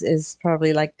think is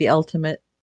probably like the ultimate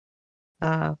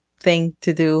thing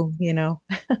to do,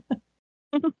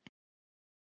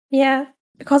 Yeah,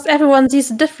 because everyone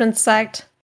sees a different side.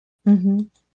 Mm-hmm.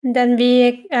 And then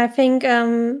I think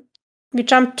we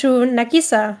jump to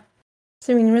Nagisa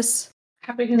swimming with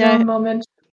having his own moment.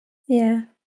 Yeah.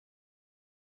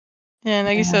 Yeah,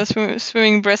 Nagisa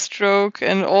swimming breaststroke,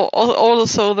 and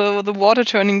also the water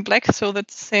turning black, so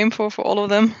that's the same for all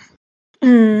of them.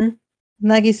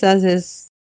 Nagisa's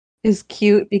is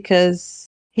cute because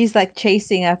he's like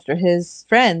chasing after his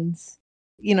friends.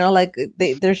 Like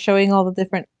they're showing all the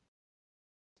different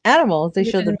animals. They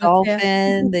show the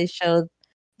dolphin, they show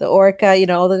the orca,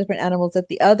 all the different animals that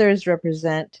the others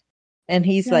represent, and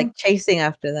he's like chasing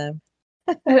after them.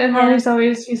 And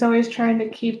Haru's he's always trying to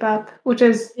keep up, which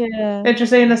is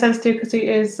interesting in a sense too, because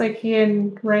he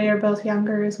and Ray are both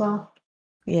younger as well.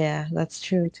 Yeah, that's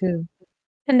true too.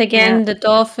 And again, the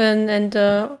dolphin and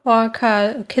the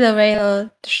orca, killer whale,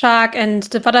 the shark, and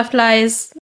the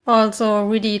butterflies also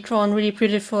really drawn, really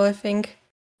beautiful, I think.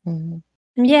 Mm-hmm.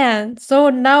 Yeah, so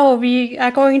now we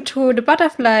are going to the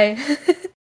butterfly.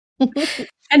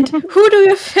 And who do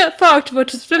you thought would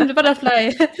swim the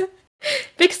butterfly?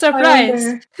 Big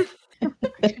surprise.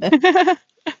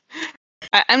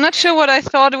 I'm not sure what I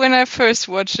thought when I first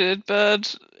watched it,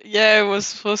 but yeah, it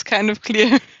was kind of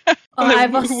clear. I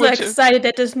was so excited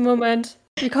at this moment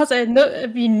because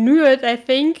we knew it, I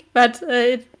think, but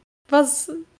it was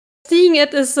seeing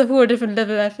it is a whole different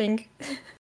level, I think.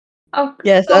 Oh,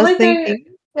 yes, I was thinking.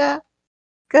 Yeah.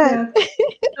 Go ahead.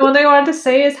 The one thing I wanted to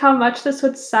say is how much this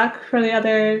would suck for the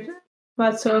other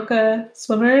Matsuoka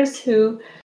swimmers who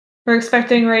were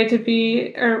expecting Rin to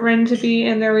be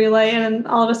in their relay, and then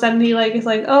all of a sudden he is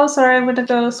like, "Oh, sorry, I'm going to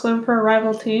go swim for a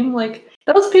rival team." Like,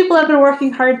 those people have been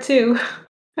working hard too.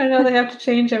 I know they have to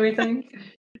change everything.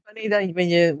 Funny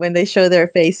that when they show their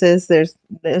faces, there's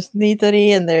Nitori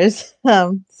and there's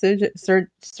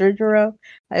Sergio.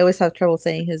 I always have trouble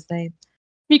saying his name.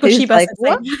 He's like,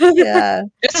 what? Yeah.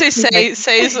 Just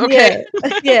say okay.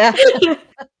 Yeah.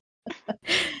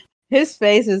 His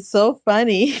face is so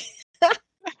funny.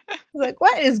 Like,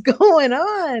 what is going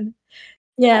on?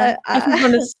 Yeah,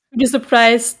 everyone is really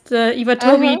surprised. The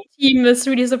Iwatobi team is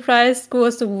really surprised.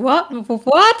 Goes to what?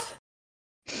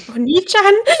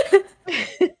 Oni-chan?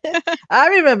 I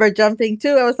remember jumping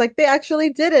too. I was like, they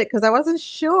actually did it, because I wasn't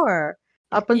sure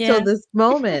up until this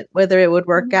moment whether it would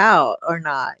work out or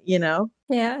not,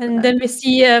 Yeah, and then we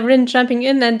see Rin jumping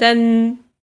in, and then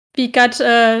we got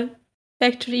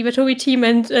back to the Iwatobi team,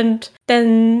 and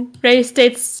then Ray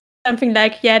states something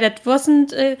like, "Yeah, that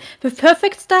wasn't the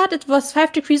perfect start. It was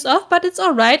 5 degrees off, but it's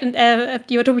all right." And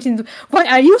the Iwatobi team, "Why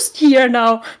are you here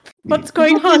now? What's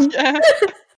going on?" Yeah.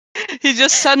 He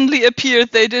just suddenly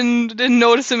appeared. They didn't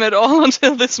notice him at all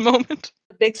until this moment.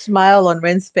 Big smile on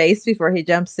Ren's face before he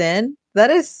jumps in. That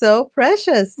is so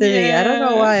precious to me. I don't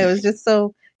know why. It was just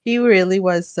so, he really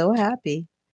was so happy.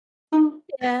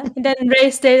 Yeah, and then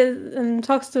Ray stays and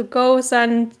talks to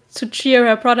Go-san to cheer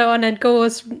her brother on, and Go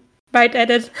is right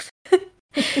at it.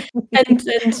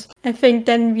 and I think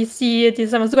then we see the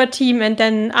Samazuka team, and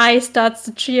then I starts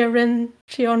to cheer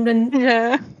on Rin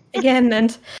again,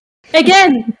 and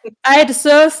again I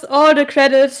deserve all the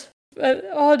credit,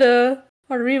 all the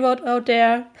reward out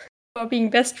there for being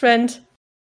best friend.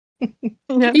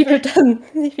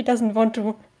 If he doesn't want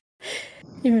to.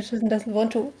 Even if he doesn't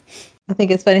want to. I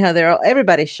think it's funny how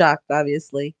everybody's shocked,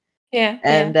 obviously. Yeah.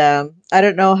 And I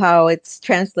don't know how it's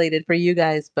translated for you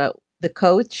guys, but the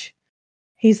coach,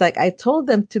 he's like, I told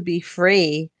them to be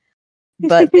free,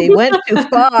 but they went too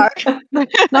far. Not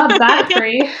that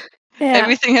free. Yeah.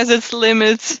 Everything has its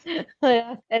limits.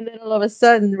 Yeah. And then all of a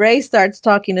sudden, Ray starts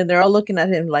talking, and they're all looking at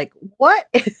him like, what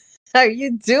are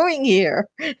you doing here?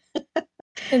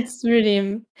 It's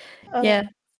really, yeah.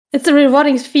 It's a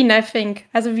rewarding scene, I think.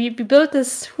 Also, we built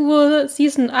this whole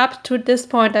season up to this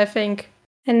point, I think.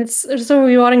 And it's so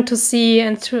rewarding to see,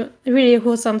 and to really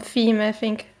wholesome theme, I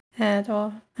think, at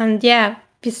all. And yeah,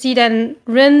 we see then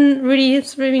Rin really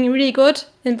swimming really good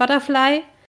in Butterfly.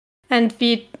 And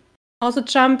we also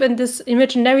jump in this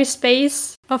imaginary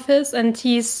space of his, and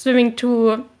he's swimming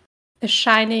to a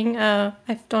shining, I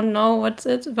don't know what's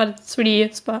it, but it's really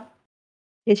It's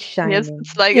shining. Yes,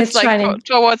 it's like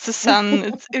towards the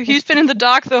sun. He's been in the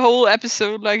dark the whole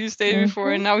episode, like you stated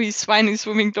before, and now he's finally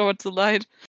swimming towards the light.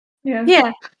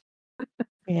 Yeah.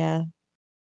 Yeah.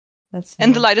 That's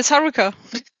and the light is Haruka.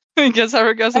 Because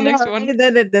Haruka's the next one. And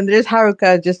then there's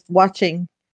Haruka just watching,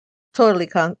 totally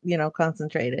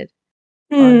concentrated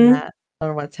on that,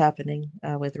 on what's happening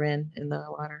with Rin in the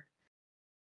water.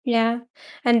 Yeah,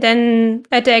 and then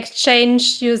at the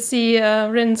exchange, you see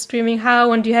Rin screaming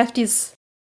 "How!" and you have this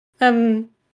camera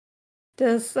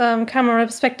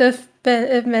perspective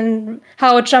when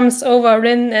how it jumps over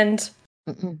Rin, and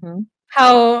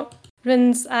how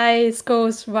Rin's eyes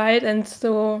goes wide, and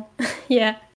so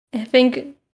yeah, I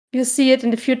think you see it in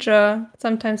the future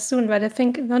sometime soon, but I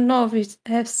think I don't know if we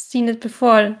have seen it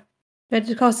before, but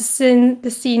because the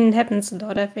scene happens a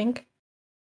lot, I think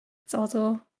it's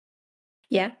also.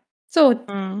 Yeah. So,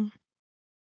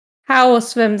 How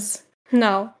swims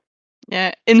now?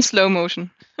 Yeah, in slow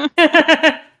motion.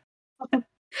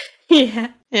 Yeah. Yeah,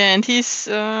 and he's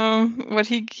what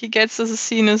he gets as a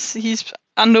scene is he's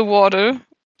underwater,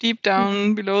 deep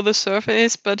down below the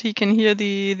surface, but he can hear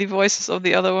the voices of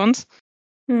the other ones,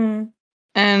 and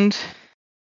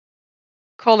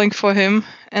calling for him,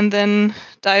 and then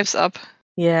dives up.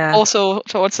 Yeah. Also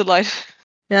towards the light.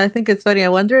 Yeah, I think it's funny. I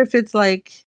wonder if it's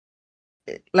like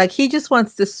he just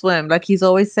wants to swim. Like he's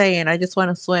always saying, I just want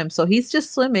to swim. So he's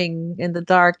just swimming in the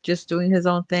dark, just doing his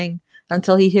own thing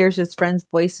until he hears his friends'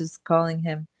 voices calling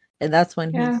him. And that's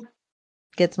when he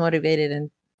gets motivated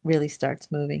and really starts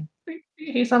moving.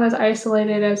 He's not as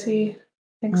isolated as he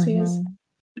thinks he is.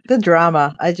 The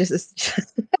drama.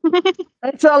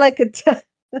 That's all I could tell.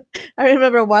 I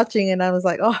remember watching and I was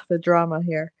like, oh, the drama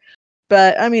here.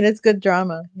 But I mean, it's good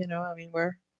drama, I mean,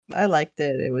 I liked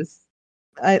it. It was,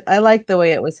 I liked the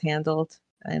way it was handled.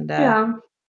 And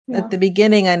at the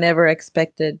beginning, I never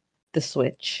expected the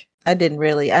switch. I didn't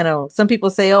really. I know some people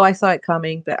say, oh, I saw it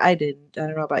coming, but I didn't. I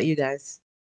don't know about you guys.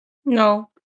 No,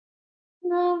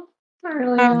 not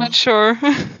really. I'm not sure.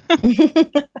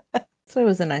 So it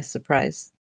was a nice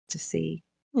surprise to see.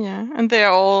 Yeah, and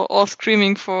they're all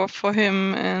screaming for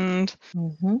him, and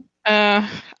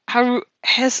Haru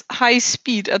has high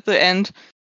speed at the end.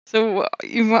 So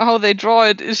even how they draw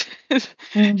it,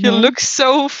 he looks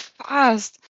so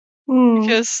fast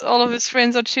because all of his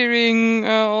friends are cheering,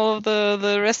 all of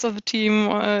the rest of the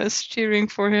team is cheering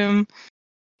for him,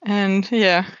 and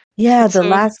yeah. Yeah, the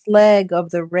last leg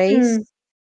of the race,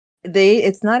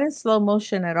 it's not in slow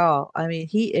motion at all. I mean,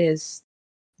 he is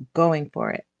going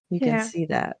for it. You can see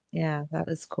that. Yeah, that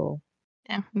was cool.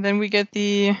 Yeah, and then we get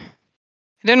I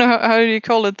don't know how do you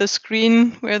call it, the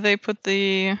screen where they put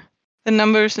the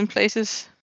numbers in places.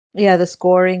 Yeah, the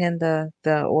scoring and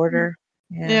the order.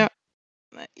 Yeah.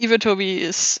 Iwatobi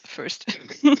is first.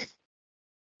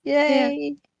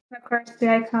 Yay! Yeah. Of course, the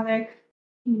iconic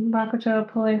Makoto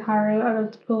pulling Haru out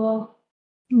of the pool.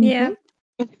 Yeah.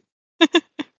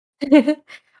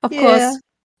 Of course.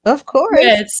 Of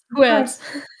course. Who else?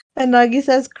 And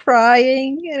Nagisa's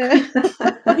crying.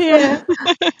 Yeah.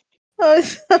 Oh,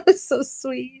 that was so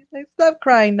sweet. Like, stop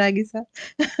crying, Nagisa.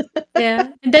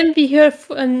 Yeah. And then we hear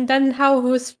and then how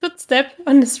his footstep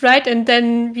on his right, and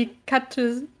then we cut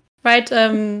to right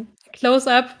close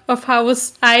up of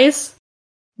Hao's eyes,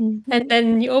 and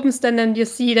then he opens them and you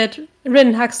see that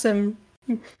Rin hugs him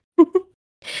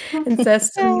and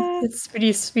says it's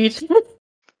pretty sweet.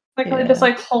 Like they just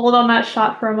like hold on that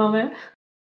shot for a moment,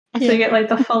 so Yeah. you get like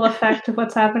the full effect of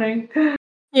what's happening.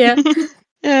 Yeah.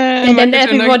 Yeah, And then Makoto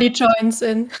everybody joins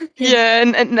in. Yeah,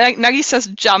 and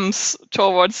Nagisa jumps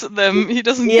towards them. He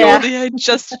doesn't Yeah. go there, he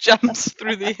just jumps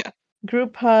through the air.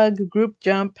 Group hug, group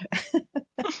jump.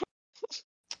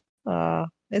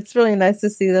 It's really nice to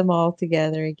see them all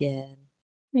together again.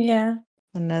 Yeah.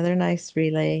 Another nice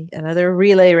relay, another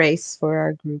relay race for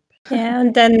our group. Yeah,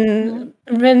 and then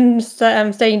Rin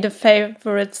saying the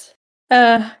favorites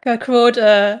quote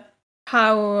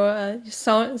how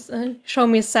show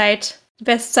me sight,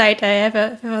 best sight I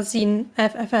ever seen.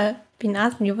 I've ever been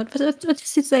asking you. What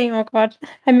is he saying? Oh God,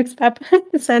 I mixed up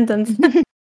the sentence.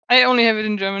 I only have it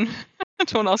in German.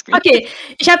 Don't ask me. Okay,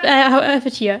 ich have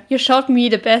it here. You showed me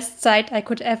the best sight I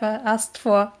could ever asked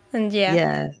for, and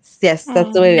yeah. Yes,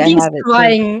 that's the way I He's have it. Too.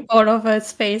 crying all over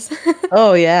his face.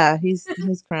 Oh yeah, he's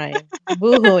crying,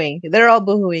 boohooing. They're all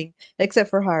boohooing except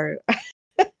for Haru.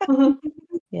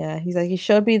 Yeah, he's like, he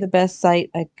showed me the best sight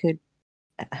I could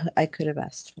have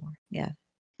asked for. Yeah.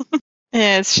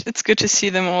 Yeah, it's good to see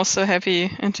them all so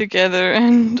happy and together,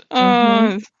 and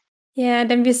Yeah,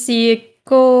 then we see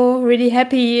Go really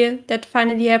happy that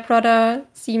finally her brother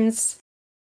seems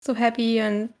so happy,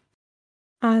 and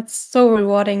it's so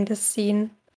rewarding, this scene.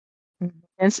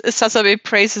 and Sasabe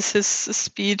praises his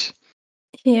speed.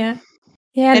 Yeah.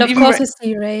 Yeah, and of course we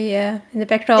see Ray, in the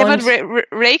background. Yeah, but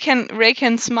Ray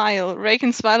can smile. Ray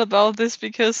can smile about this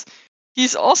because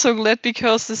he's also glad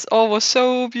because this all was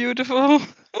so beautiful.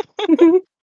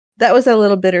 That was a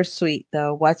little bittersweet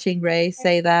though. Watching Ray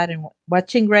say that and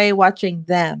watching Ray watching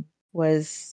them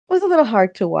was a little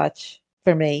hard to watch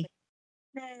for me.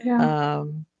 Yeah.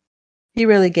 He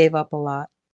really gave up a lot.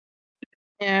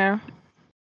 Yeah.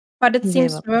 But it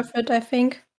seems worth it, I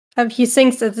think. He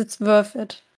thinks that it's worth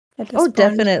it. Oh,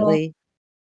 definitely.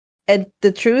 And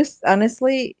the truth,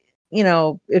 honestly,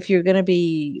 if you're going to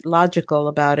be logical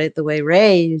about it, the way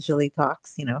Ray usually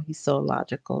talks, he's so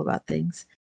logical about things.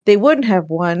 They wouldn't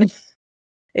have won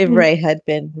if Ray had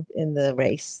been in the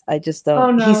race. I just don't.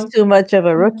 Oh, no. He's too much of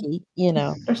a rookie,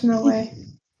 There's no way.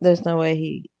 There's no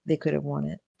way they could have won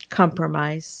it.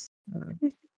 Compromise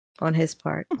on his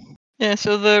part. Yeah,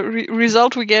 so the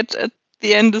result we get at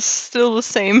the end is still the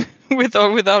same with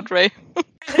or without Ray.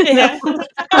 Yeah.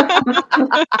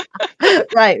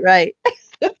 Right.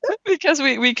 Because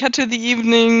we cut to the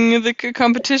evening, the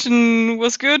competition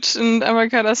was good, and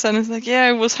Amakada-san is like, yeah,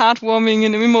 it was heartwarming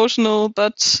and emotional,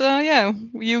 but yeah,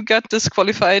 you got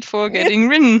disqualified for getting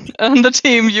Rin on the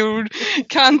team. You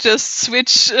can't just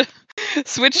switch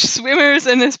swimmers,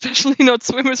 and especially not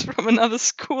swimmers from another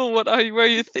school. What were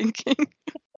you thinking?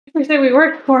 Everything we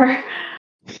worked for.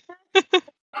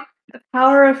 The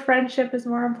power of friendship is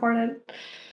more important.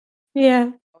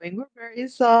 Yeah. We're very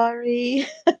sorry.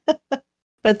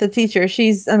 But the teacher,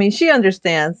 she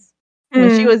understands.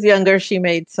 When she was younger, she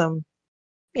made some,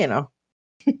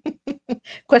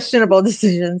 questionable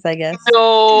decisions, I guess.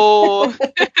 No,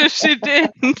 she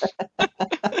didn't.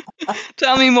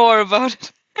 Tell me more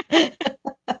about it.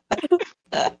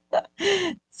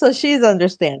 So she's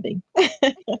understanding.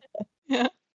 Yeah.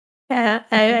 Yeah,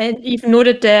 I even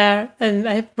noted there, and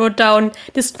I wrote down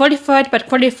disqualified, but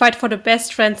qualified for the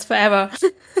best friends forever.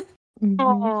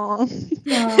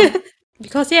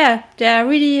 Because they are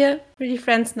really, really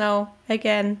friends now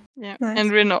again. Yeah, nice.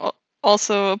 And Rin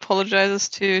also apologizes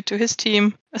to his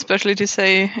team, especially to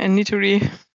Sei and Nitori,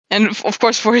 and of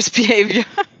course for his behavior.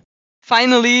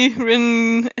 Finally,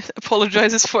 Rin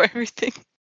apologizes for everything.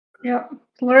 Yeah,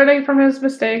 learning from his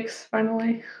mistakes.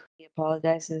 Finally, he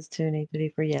apologizes to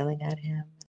Nitori for yelling at him.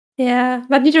 Yeah,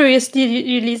 but Nitori is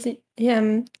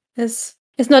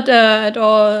is not at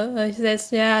all. He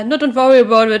says, "Yeah, no, don't worry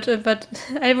about it." But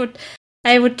I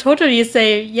would totally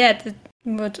say, "Yeah,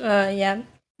 but yeah."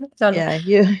 Yeah,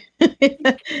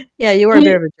 you were a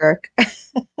bit of a jerk.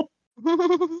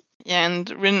 Yeah, and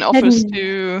Rin offers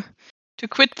to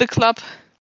quit the club,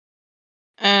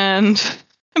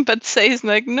 but Sei's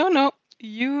like, no,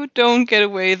 you don't get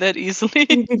away that easily.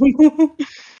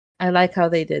 I like how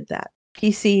they did that.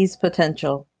 He sees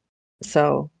potential,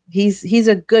 so he's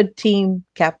a good team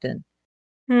captain.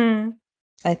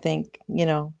 I think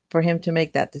for him to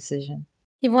make that decision.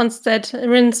 He wants that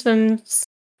Rin swims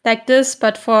like this,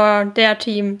 but for their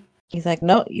team. He's like,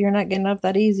 no, you're not getting up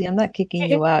that easy. I'm not kicking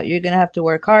you out. You're gonna have to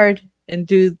work hard and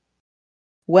do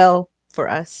well for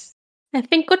us. I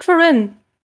think good for Rin,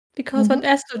 because Mhm. what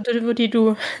else would he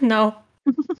do now?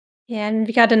 Yeah, and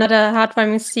we got another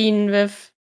heartwarming scene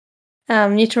with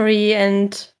Nitori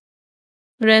and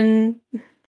Rin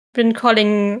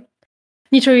calling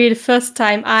Nitori the first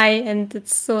time and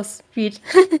it's so sweet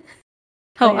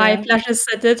how Oh, yeah. blushes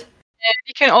at it.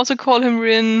 You can also call him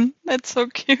Rin. That's so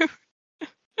cute.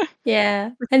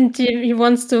 Yeah, and he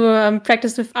wants to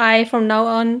practice with from now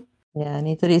on. Yeah,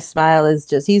 Nitori's smile is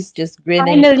he's just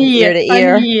grinning from ear to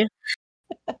ear.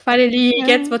 Finally, he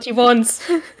gets what he wants.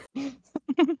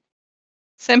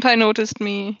 Senpai noticed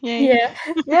me. Yay. Yeah.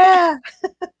 Yeah.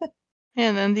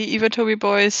 And then the Iwatobi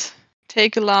boys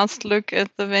take a last look at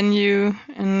the venue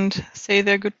and say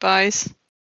their goodbyes.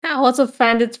 I also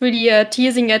find it really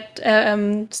teasing at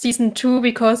season 2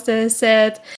 because they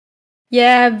said,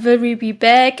 yeah, will we be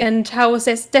back? And Hao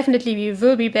says, definitely we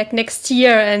will be back next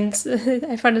year. And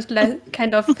I found it like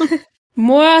kind of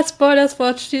more spoilers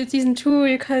for season 2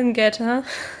 you can get, huh?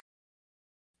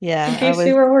 Yeah. In case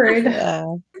you were worried.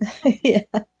 Yeah.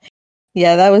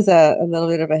 Yeah, that was a little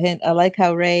bit of a hint. I like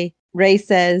how Ray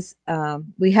says,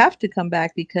 we have to come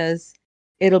back because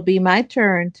it'll be my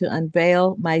turn to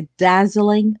unveil my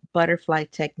dazzling butterfly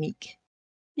technique.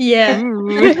 Yeah.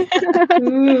 Ooh.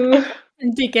 Ooh.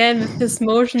 And again with his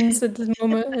motions at the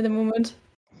moment.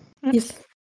 Yes.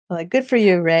 Like, good for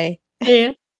you, Ray.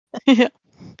 Yeah. Yeah.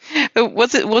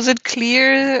 Was it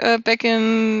clear back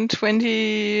in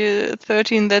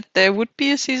 2013 that there would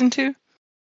be a season 2?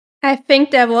 I think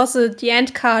there was the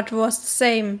end card was the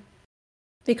same.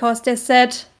 Because they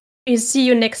said, we see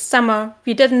you next summer.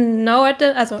 We didn't know it,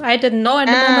 I didn't know at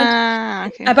the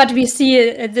moment. Okay. But we see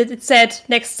it said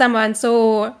next summer, and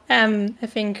so I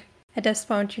think at this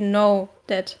point you know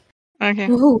that. Okay.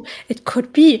 Ooh, it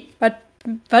could be, but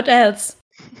what else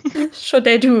should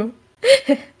they do?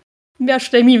 What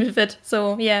should they mean with it?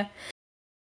 So yeah,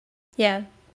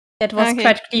 that was Okay.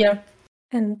 quite clear.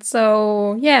 And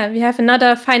so yeah, we have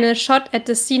another final shot at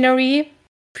the scenery.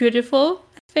 Beautiful,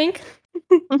 I think.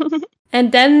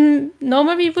 And then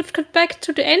normally we would cut back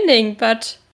to the ending,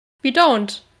 but we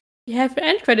don't. We have an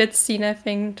end credits scene, I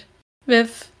think,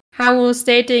 with Haru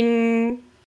stating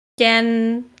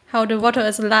again how the water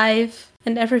is alive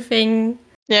and everything.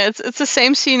 Yeah, it's the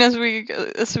same scene as we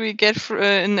get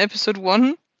in episode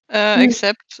 1,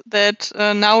 except that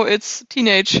now it's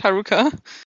teenage Haruka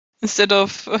instead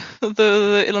of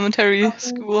the elementary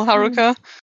school Haruka.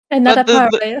 Another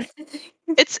But parallel.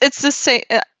 it's the same.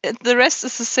 The rest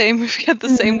is the same. We get the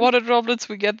same water droplets.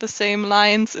 We get the same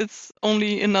lines. It's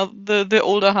only the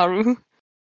older Haru.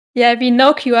 Yeah, we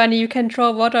know Kiwani, you can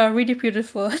draw water really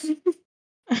beautiful.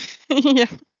 Yeah.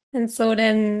 And so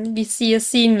then we see a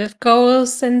scene with Go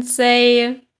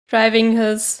Sensei driving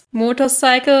his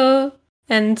motorcycle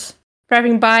and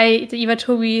driving by the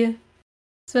Iwatobi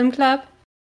swim club.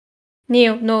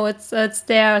 No, it's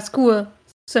their school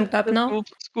swim club, no?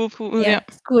 School pool. Yeah.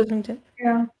 School swim club.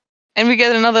 Yeah. And we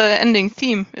get another ending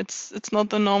theme. It's not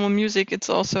the normal music. It's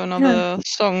also another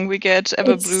song. We get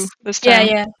Everblue this time.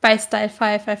 Yeah, by Style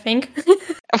 5, I think.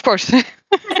 Of course.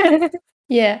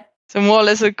 Yeah. So more or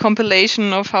less a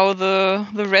compilation of how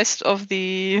the rest of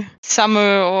the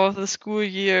summer or the school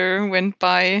year went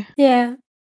by. Yeah.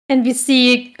 And we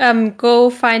see Go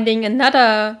finding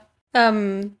another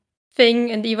thing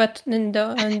in the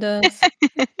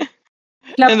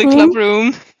club In the room. club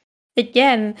room.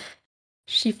 Again,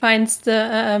 she finds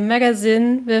the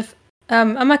magazine with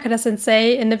Amakata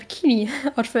Sensei in a bikini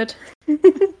outfit.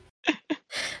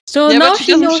 So Yeah, now but she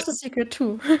she doesn't knows the secret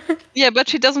too. Yeah, but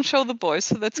she doesn't show the boys,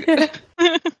 so that's good.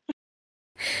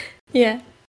 Yeah.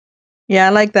 Yeah, I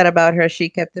like that about her. She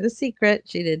kept it a secret.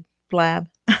 She did blab.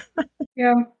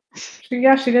 Yeah. She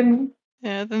didn't.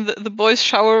 Yeah, then the boys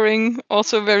showering,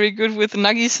 also very good with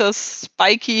Nagisa's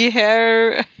spiky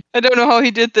hair. I don't know how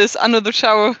he did this under the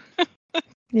shower.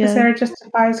 Because Sarah just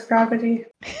defies gravity.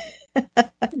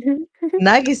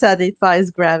 Nagisa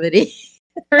defies gravity.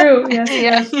 True, yes,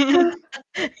 yes.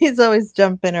 He's always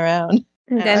jumping around.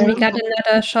 And then we got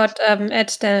another shot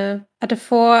at the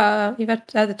Iwatobi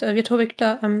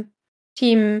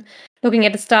team looking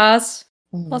at the stars.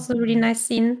 Also a really nice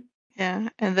scene. Yeah,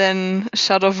 and then a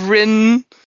shot of Rin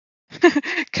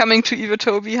coming to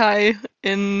Iwatobi High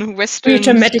in Western Really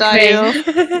dramatic style.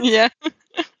 way. Yeah,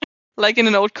 like in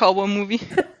an old cowboy movie.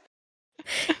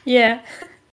 Yeah,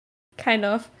 kind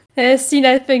of. A scene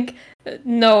I think,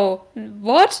 no,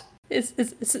 what? Is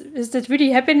that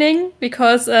really happening?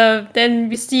 Because then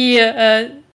we see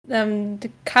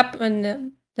the cup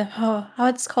and the how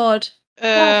it's called.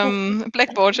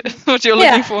 Blackboard. What you're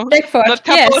looking for? Blackboard. Not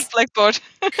cupboard, Yes. blackboard.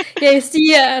 Yeah, you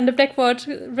see on the blackboard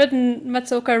written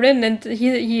Matsuoka Rin, and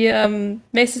he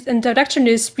makes his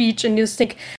introductory speech, and you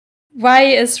think, why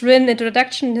is Rin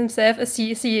introduction himself? Is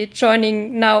he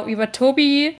joining now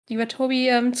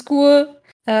Iwatobi school?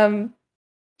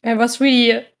 I was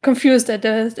really confused at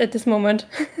this moment.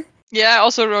 Yeah, I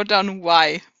also wrote down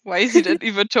why. Why is it at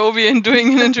Iwatobi and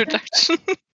doing an introduction?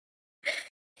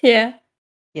 Yeah.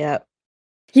 Yep.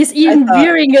 He's even thought-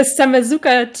 wearing a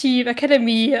Samazuka Team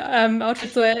Academy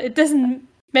outfit, so it doesn't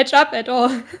match up at all.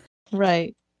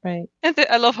 Right. Right. And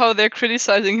I love how they're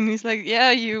criticizing him. He's like,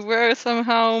 yeah, you were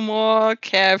somehow more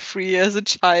carefree as a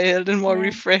child and more Yeah.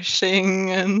 refreshing.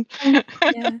 And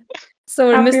Yeah. So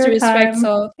the Happier mystery is right. time.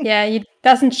 So yeah, he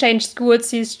doesn't change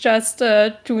schools. He's just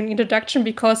doing introduction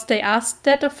because they asked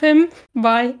that of him.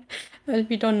 Why?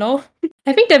 We don't know.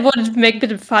 I think they wanted to make a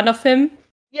bit of fun of him.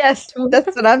 Yes, Too.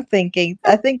 that's what I'm thinking.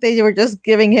 I think they were just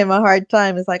giving him a hard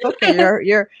time. It's like, okay,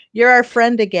 you're our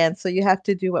friend again, so you have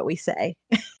to do what we say.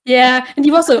 Yeah, and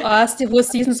he also asked the whole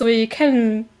season, so he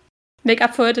can make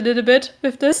up for it a little bit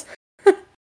with this.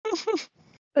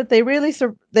 But they really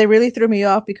threw me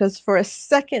off because for a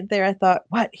second there I thought,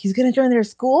 what? He's gonna join their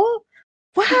school?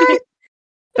 What?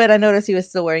 But I noticed he was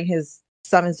still wearing his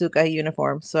Samazuka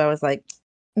uniform, so I was like,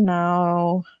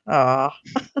 no. Oh.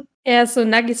 Yeah, so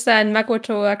Nagisa and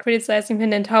Makoto are criticizing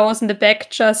him, and Hao was in the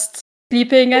back just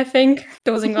sleeping, I think,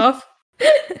 dozing off.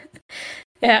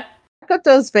 Yeah.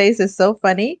 Makoto's face is so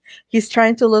funny. He's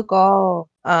trying to look all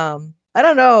I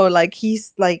don't know, like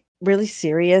he's like really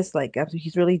serious, like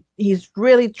he's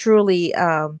really truly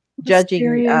judging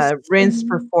Serious. Rin's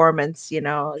performance, you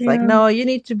know. It's like, Yeah. no, you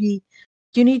need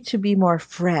to be more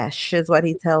fresh, is what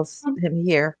he tells him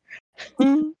here.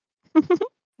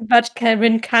 But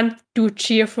Rin can't do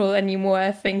cheerful anymore,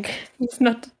 I think. He's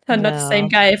not the same No.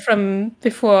 guy from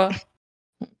before.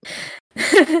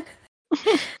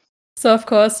 So, of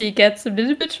course, he gets a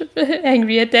little bit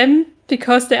angry at them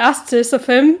because they asked this of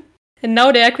him, and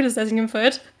now they are criticizing him for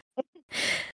it.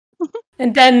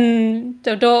 And then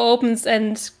the door opens,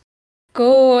 and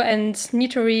Go and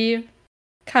Nitori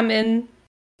come in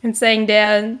and saying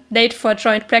they're late for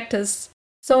joint practice.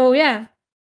 So, yeah.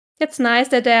 It's nice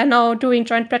that they are now doing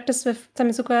joint practice with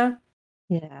Samazuka.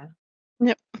 Yeah.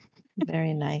 Yep.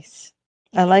 Very nice.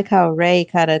 I like how Ray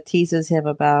kind of teases him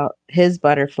about his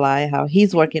butterfly, how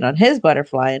he's working on his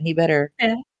butterfly, and he better,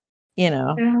 Yeah.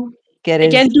 Yeah. get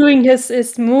Again, his. doing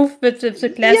his move with the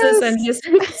glasses and Yes.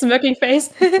 his smirking face.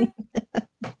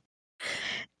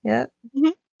 Yeah.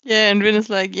 yeah, and Rin is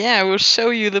like, yeah, I will show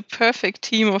you the perfect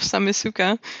team of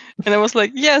Samazuka. And I was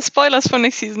like, yeah, spoilers for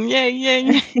next season. Yay,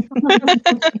 yay.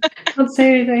 Don't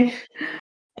say anything.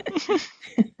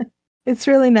 It's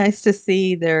really nice to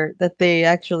see that they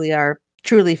actually are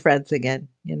truly friends again,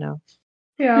 you know.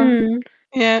 Yeah. Hmm.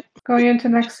 yeah. Going into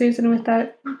next season with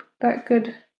that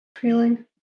good feeling.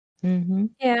 Mm-hmm.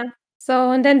 Yeah.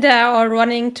 So, and then they are all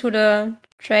running to the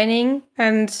training,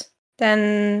 and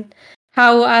then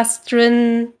Hao asked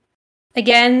Rin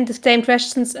again the same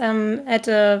questions from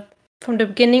the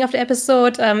beginning of the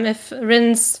episode, if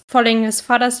Rin's following his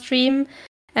father's dream,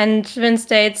 and Rin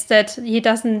states that he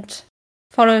doesn't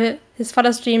follow his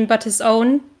father's dream but his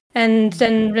own. And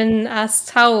then Rin asks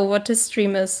Hao what his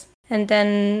dream is. And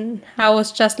then Hao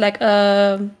is just like,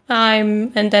 and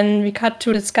then we cut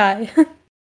to the sky.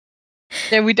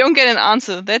 Yeah, we don't get an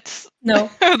answer. That's No.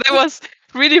 that was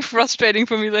really frustrating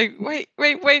for me. Like, wait,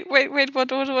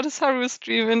 what is Haru's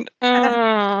dream? And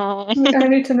I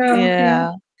need to know.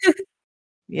 Yeah.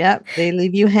 Yep. They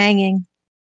leave you hanging.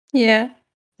 Yeah.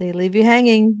 They leave you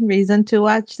hanging. Reason to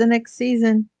watch the next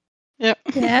season. yeah.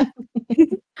 Yeah.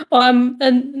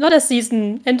 Another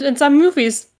season. And in some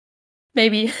movies,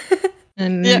 maybe.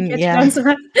 And Yeah. yeah.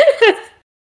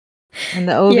 And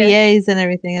the OVAs and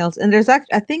everything else. And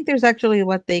I think there's actually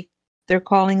what they're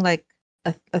calling like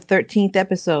a 13th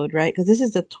episode, right? Because this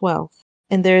is the 12th.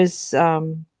 And there's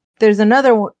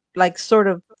another one, like sort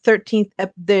of 13th.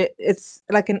 It's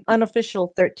like an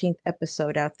unofficial 13th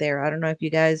episode out there. I don't know if you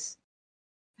guys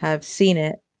have seen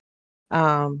it,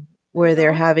 where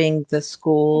they're having the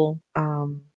school,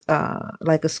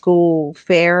 like a school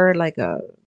fair, like a.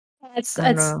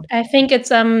 I think it's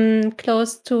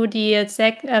close to the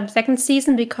second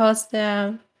season because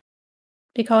there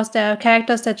are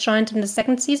characters that joined in the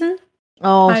second season.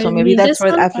 Oh, so maybe that's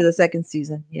this one? after the second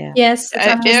season. Yeah. Yes, it's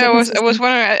after the I second was season.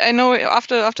 wondering. I know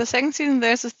after second season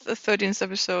there's a 13th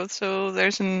episode, so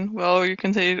there's you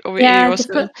can say OVA Yeah, was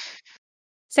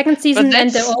second season and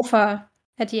the that's- offer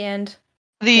at the end.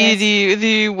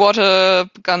 the water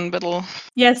gun battle.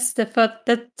 Yes,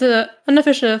 the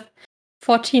unofficial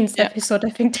 14th Yeah. episode, I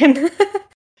think, then.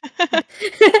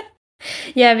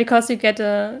 Yeah, because you get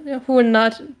a whole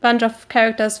bunch of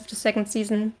characters of the second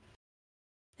season.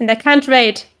 And I can't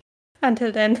wait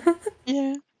until then.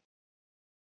 Yeah.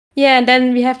 Yeah, and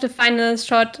then we have the final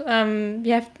shot. We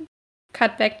have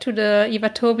cut back to the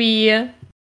Iwatobi,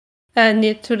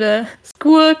 to the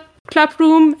school club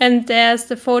room, and there's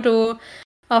the photo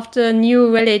of the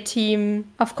new relay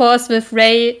team, of course, with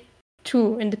Ray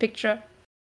too in the picture.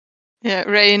 Yeah,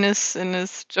 Ray in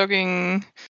his jogging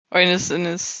or in his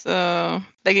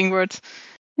legging words.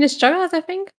 In his joggers, I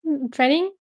think,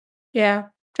 training. Yeah,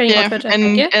 training Yeah, outfit. I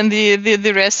think, yeah. and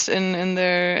the rest in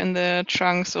their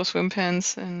trunks or swim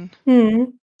pants, and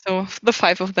so the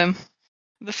 5 of them,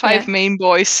 the 5 main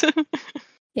boys.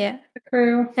 Yeah. The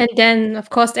crew. And then, of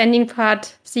course, the ending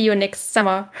part. See you next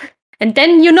summer. And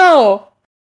then you know.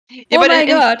 Yeah, Oh but my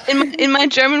god! in my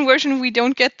German version, we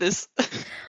don't get this.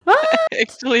 What?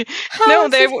 Actually, How no,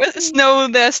 is there's no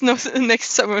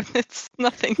next summer. It's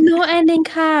nothing. No ending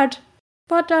card.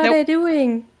 What are Nope. they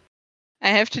doing? I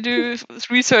have to do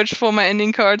research for my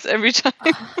ending cards every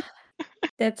time.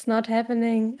 That's not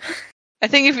happening. I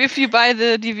think if you buy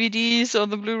the DVDs or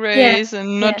the Blu-rays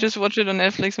and not just watch it on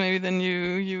Netflix, maybe then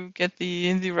you get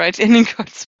the right ending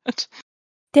cards. But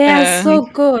They are so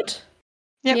good.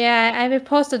 Yep. Yeah, I will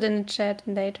post it in the chat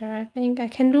later. I think I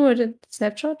can do it in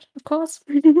Snapshot, of course.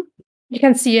 You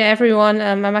can see everyone.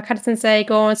 Amakata Sensei,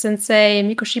 Go Sensei,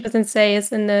 Mikoshiba Sensei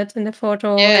is in the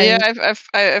photo.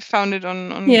 I've found it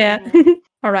on Yeah. Google.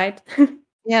 All right.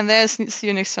 Yeah, there's see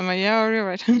you next summer. Yeah, you're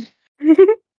right.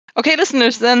 Okay,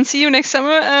 listeners, then see you next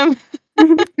summer.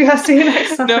 Yeah, see you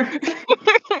next No. summer.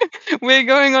 We're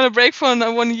going on a break for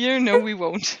 1 year. No, we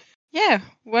won't. Yeah,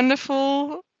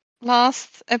 wonderful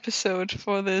last episode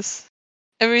for this.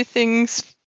 Everything's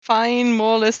fine,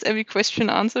 more or less every question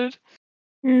answered.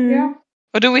 Yeah.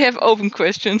 Or do we have open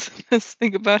questions? Let's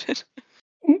think about it.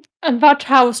 About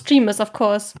how streamers, of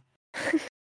course.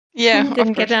 Yeah,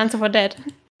 Didn't get an answer for that.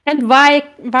 And why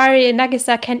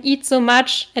Nagisa can eat so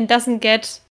much and doesn't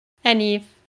get any.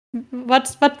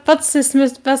 What's his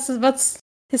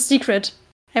secret?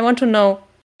 I want to know.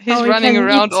 He's How he running can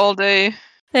around eat. all day.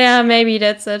 Yeah, maybe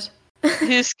that's it.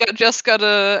 He's just got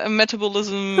a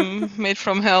metabolism made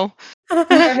from hell.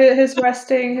 His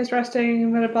resting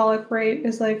metabolic rate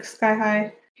is like sky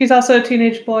high. He's also a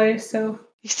teenage boy, so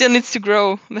He still needs to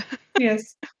grow.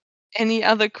 yes. Any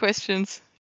other questions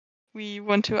we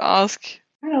want to ask?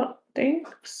 I don't think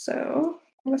so.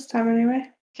 This time anyway.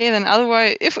 Okay, then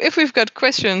otherwise, if we've got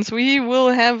questions, we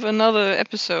will have another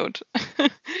episode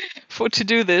to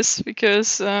do this,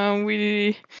 because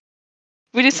we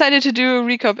decided to do a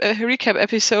recap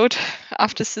episode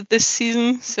after this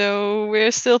season. So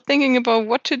we're still thinking about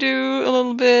what to do a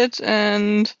little bit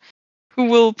and who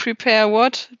will prepare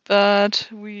what, but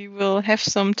we will have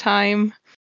some time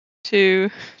to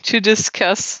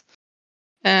discuss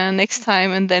next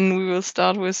time, and then we will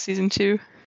start with season 2.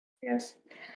 Yes.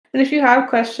 And if you have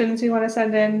questions you want to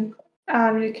send in,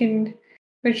 you can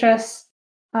reach us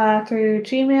through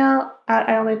Gmail at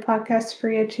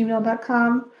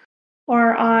ionlypodcastfree@gmail.com,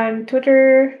 or on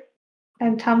Twitter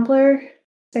and Tumblr,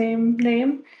 same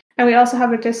name. And we also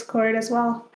have a Discord as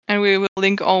well. And we will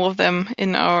link all of them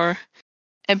in our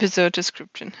episode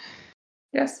description.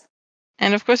 Yes.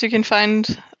 And of course, you can find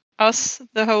us,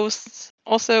 the hosts,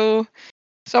 also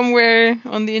somewhere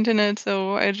on the internet.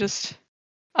 So I'll just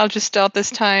start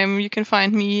this time. You can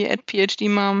find me at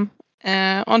PhDMom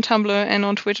on Tumblr and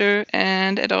on Twitter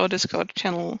and at our Discord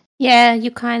channel. Yeah,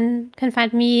 you can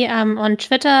find me on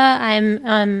Twitter.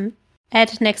 I'm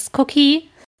at NextCookie.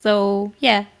 So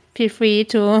yeah, feel free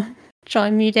to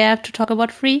join me there to talk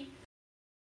about Free.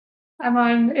 I'm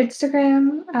on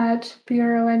Instagram at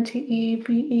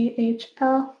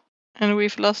BRONTEBEHL. And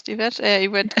we've lost Yvette.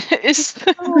 Yvette is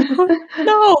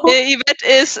No. Yvette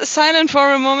is silent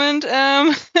for a moment.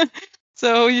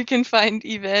 So you can find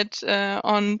Yvette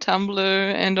on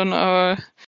Tumblr and on our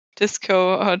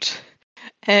Discord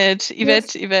at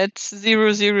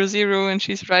Yvette000, and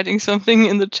she's writing something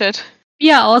in the chat.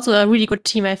 We are also a really good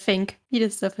team, I think. We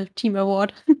deserve a team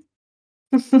award.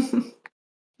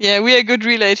 Yeah, we are a good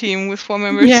relay team with 4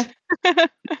 members. Yeah.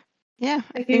 Yeah.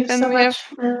 Thank you so much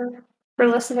for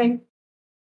listening.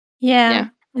 Yeah.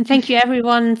 And thank you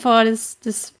everyone for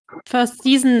this first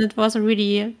season. It was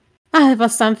it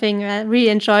was something. I really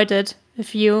enjoyed it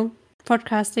with you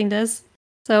podcasting this.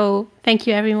 So thank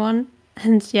you everyone.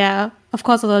 And yeah, of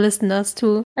course all the listeners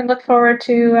too. And look forward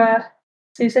to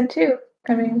season 2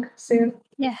 coming soon.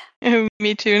 Yeah.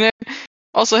 Me too. And I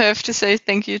also have to say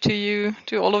thank you to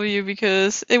all of you,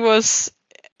 because it was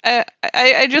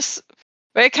I just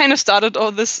where I kind of started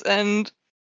all this, and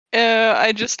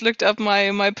I just looked up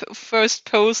my first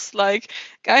post, like,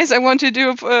 guys, I want to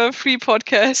do a free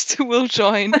podcast. Who will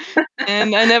join?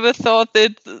 And I never thought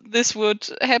that this would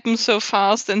happen so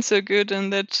fast and so good,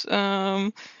 and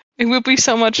that it would be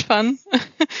so much fun.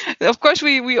 Of course,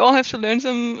 we all have to learn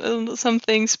some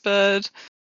things, but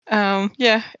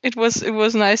yeah, it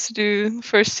was nice to do the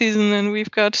first season, and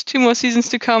we've got 2 more seasons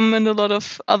to come, and a lot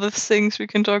of other things we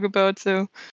can talk about. So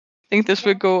I think this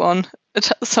will go on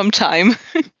some time.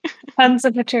 Tons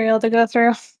of material to go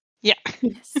through. Yeah.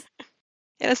 Yes.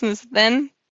 Yeah, listeners, then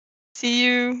see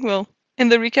you, well, in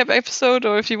the recap episode,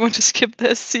 or if you want to skip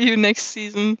this, see you next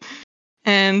season.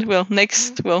 And, well,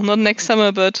 not next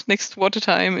summer, but next water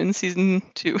time in season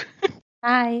 2.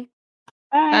 Bye.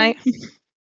 Bye. Bye.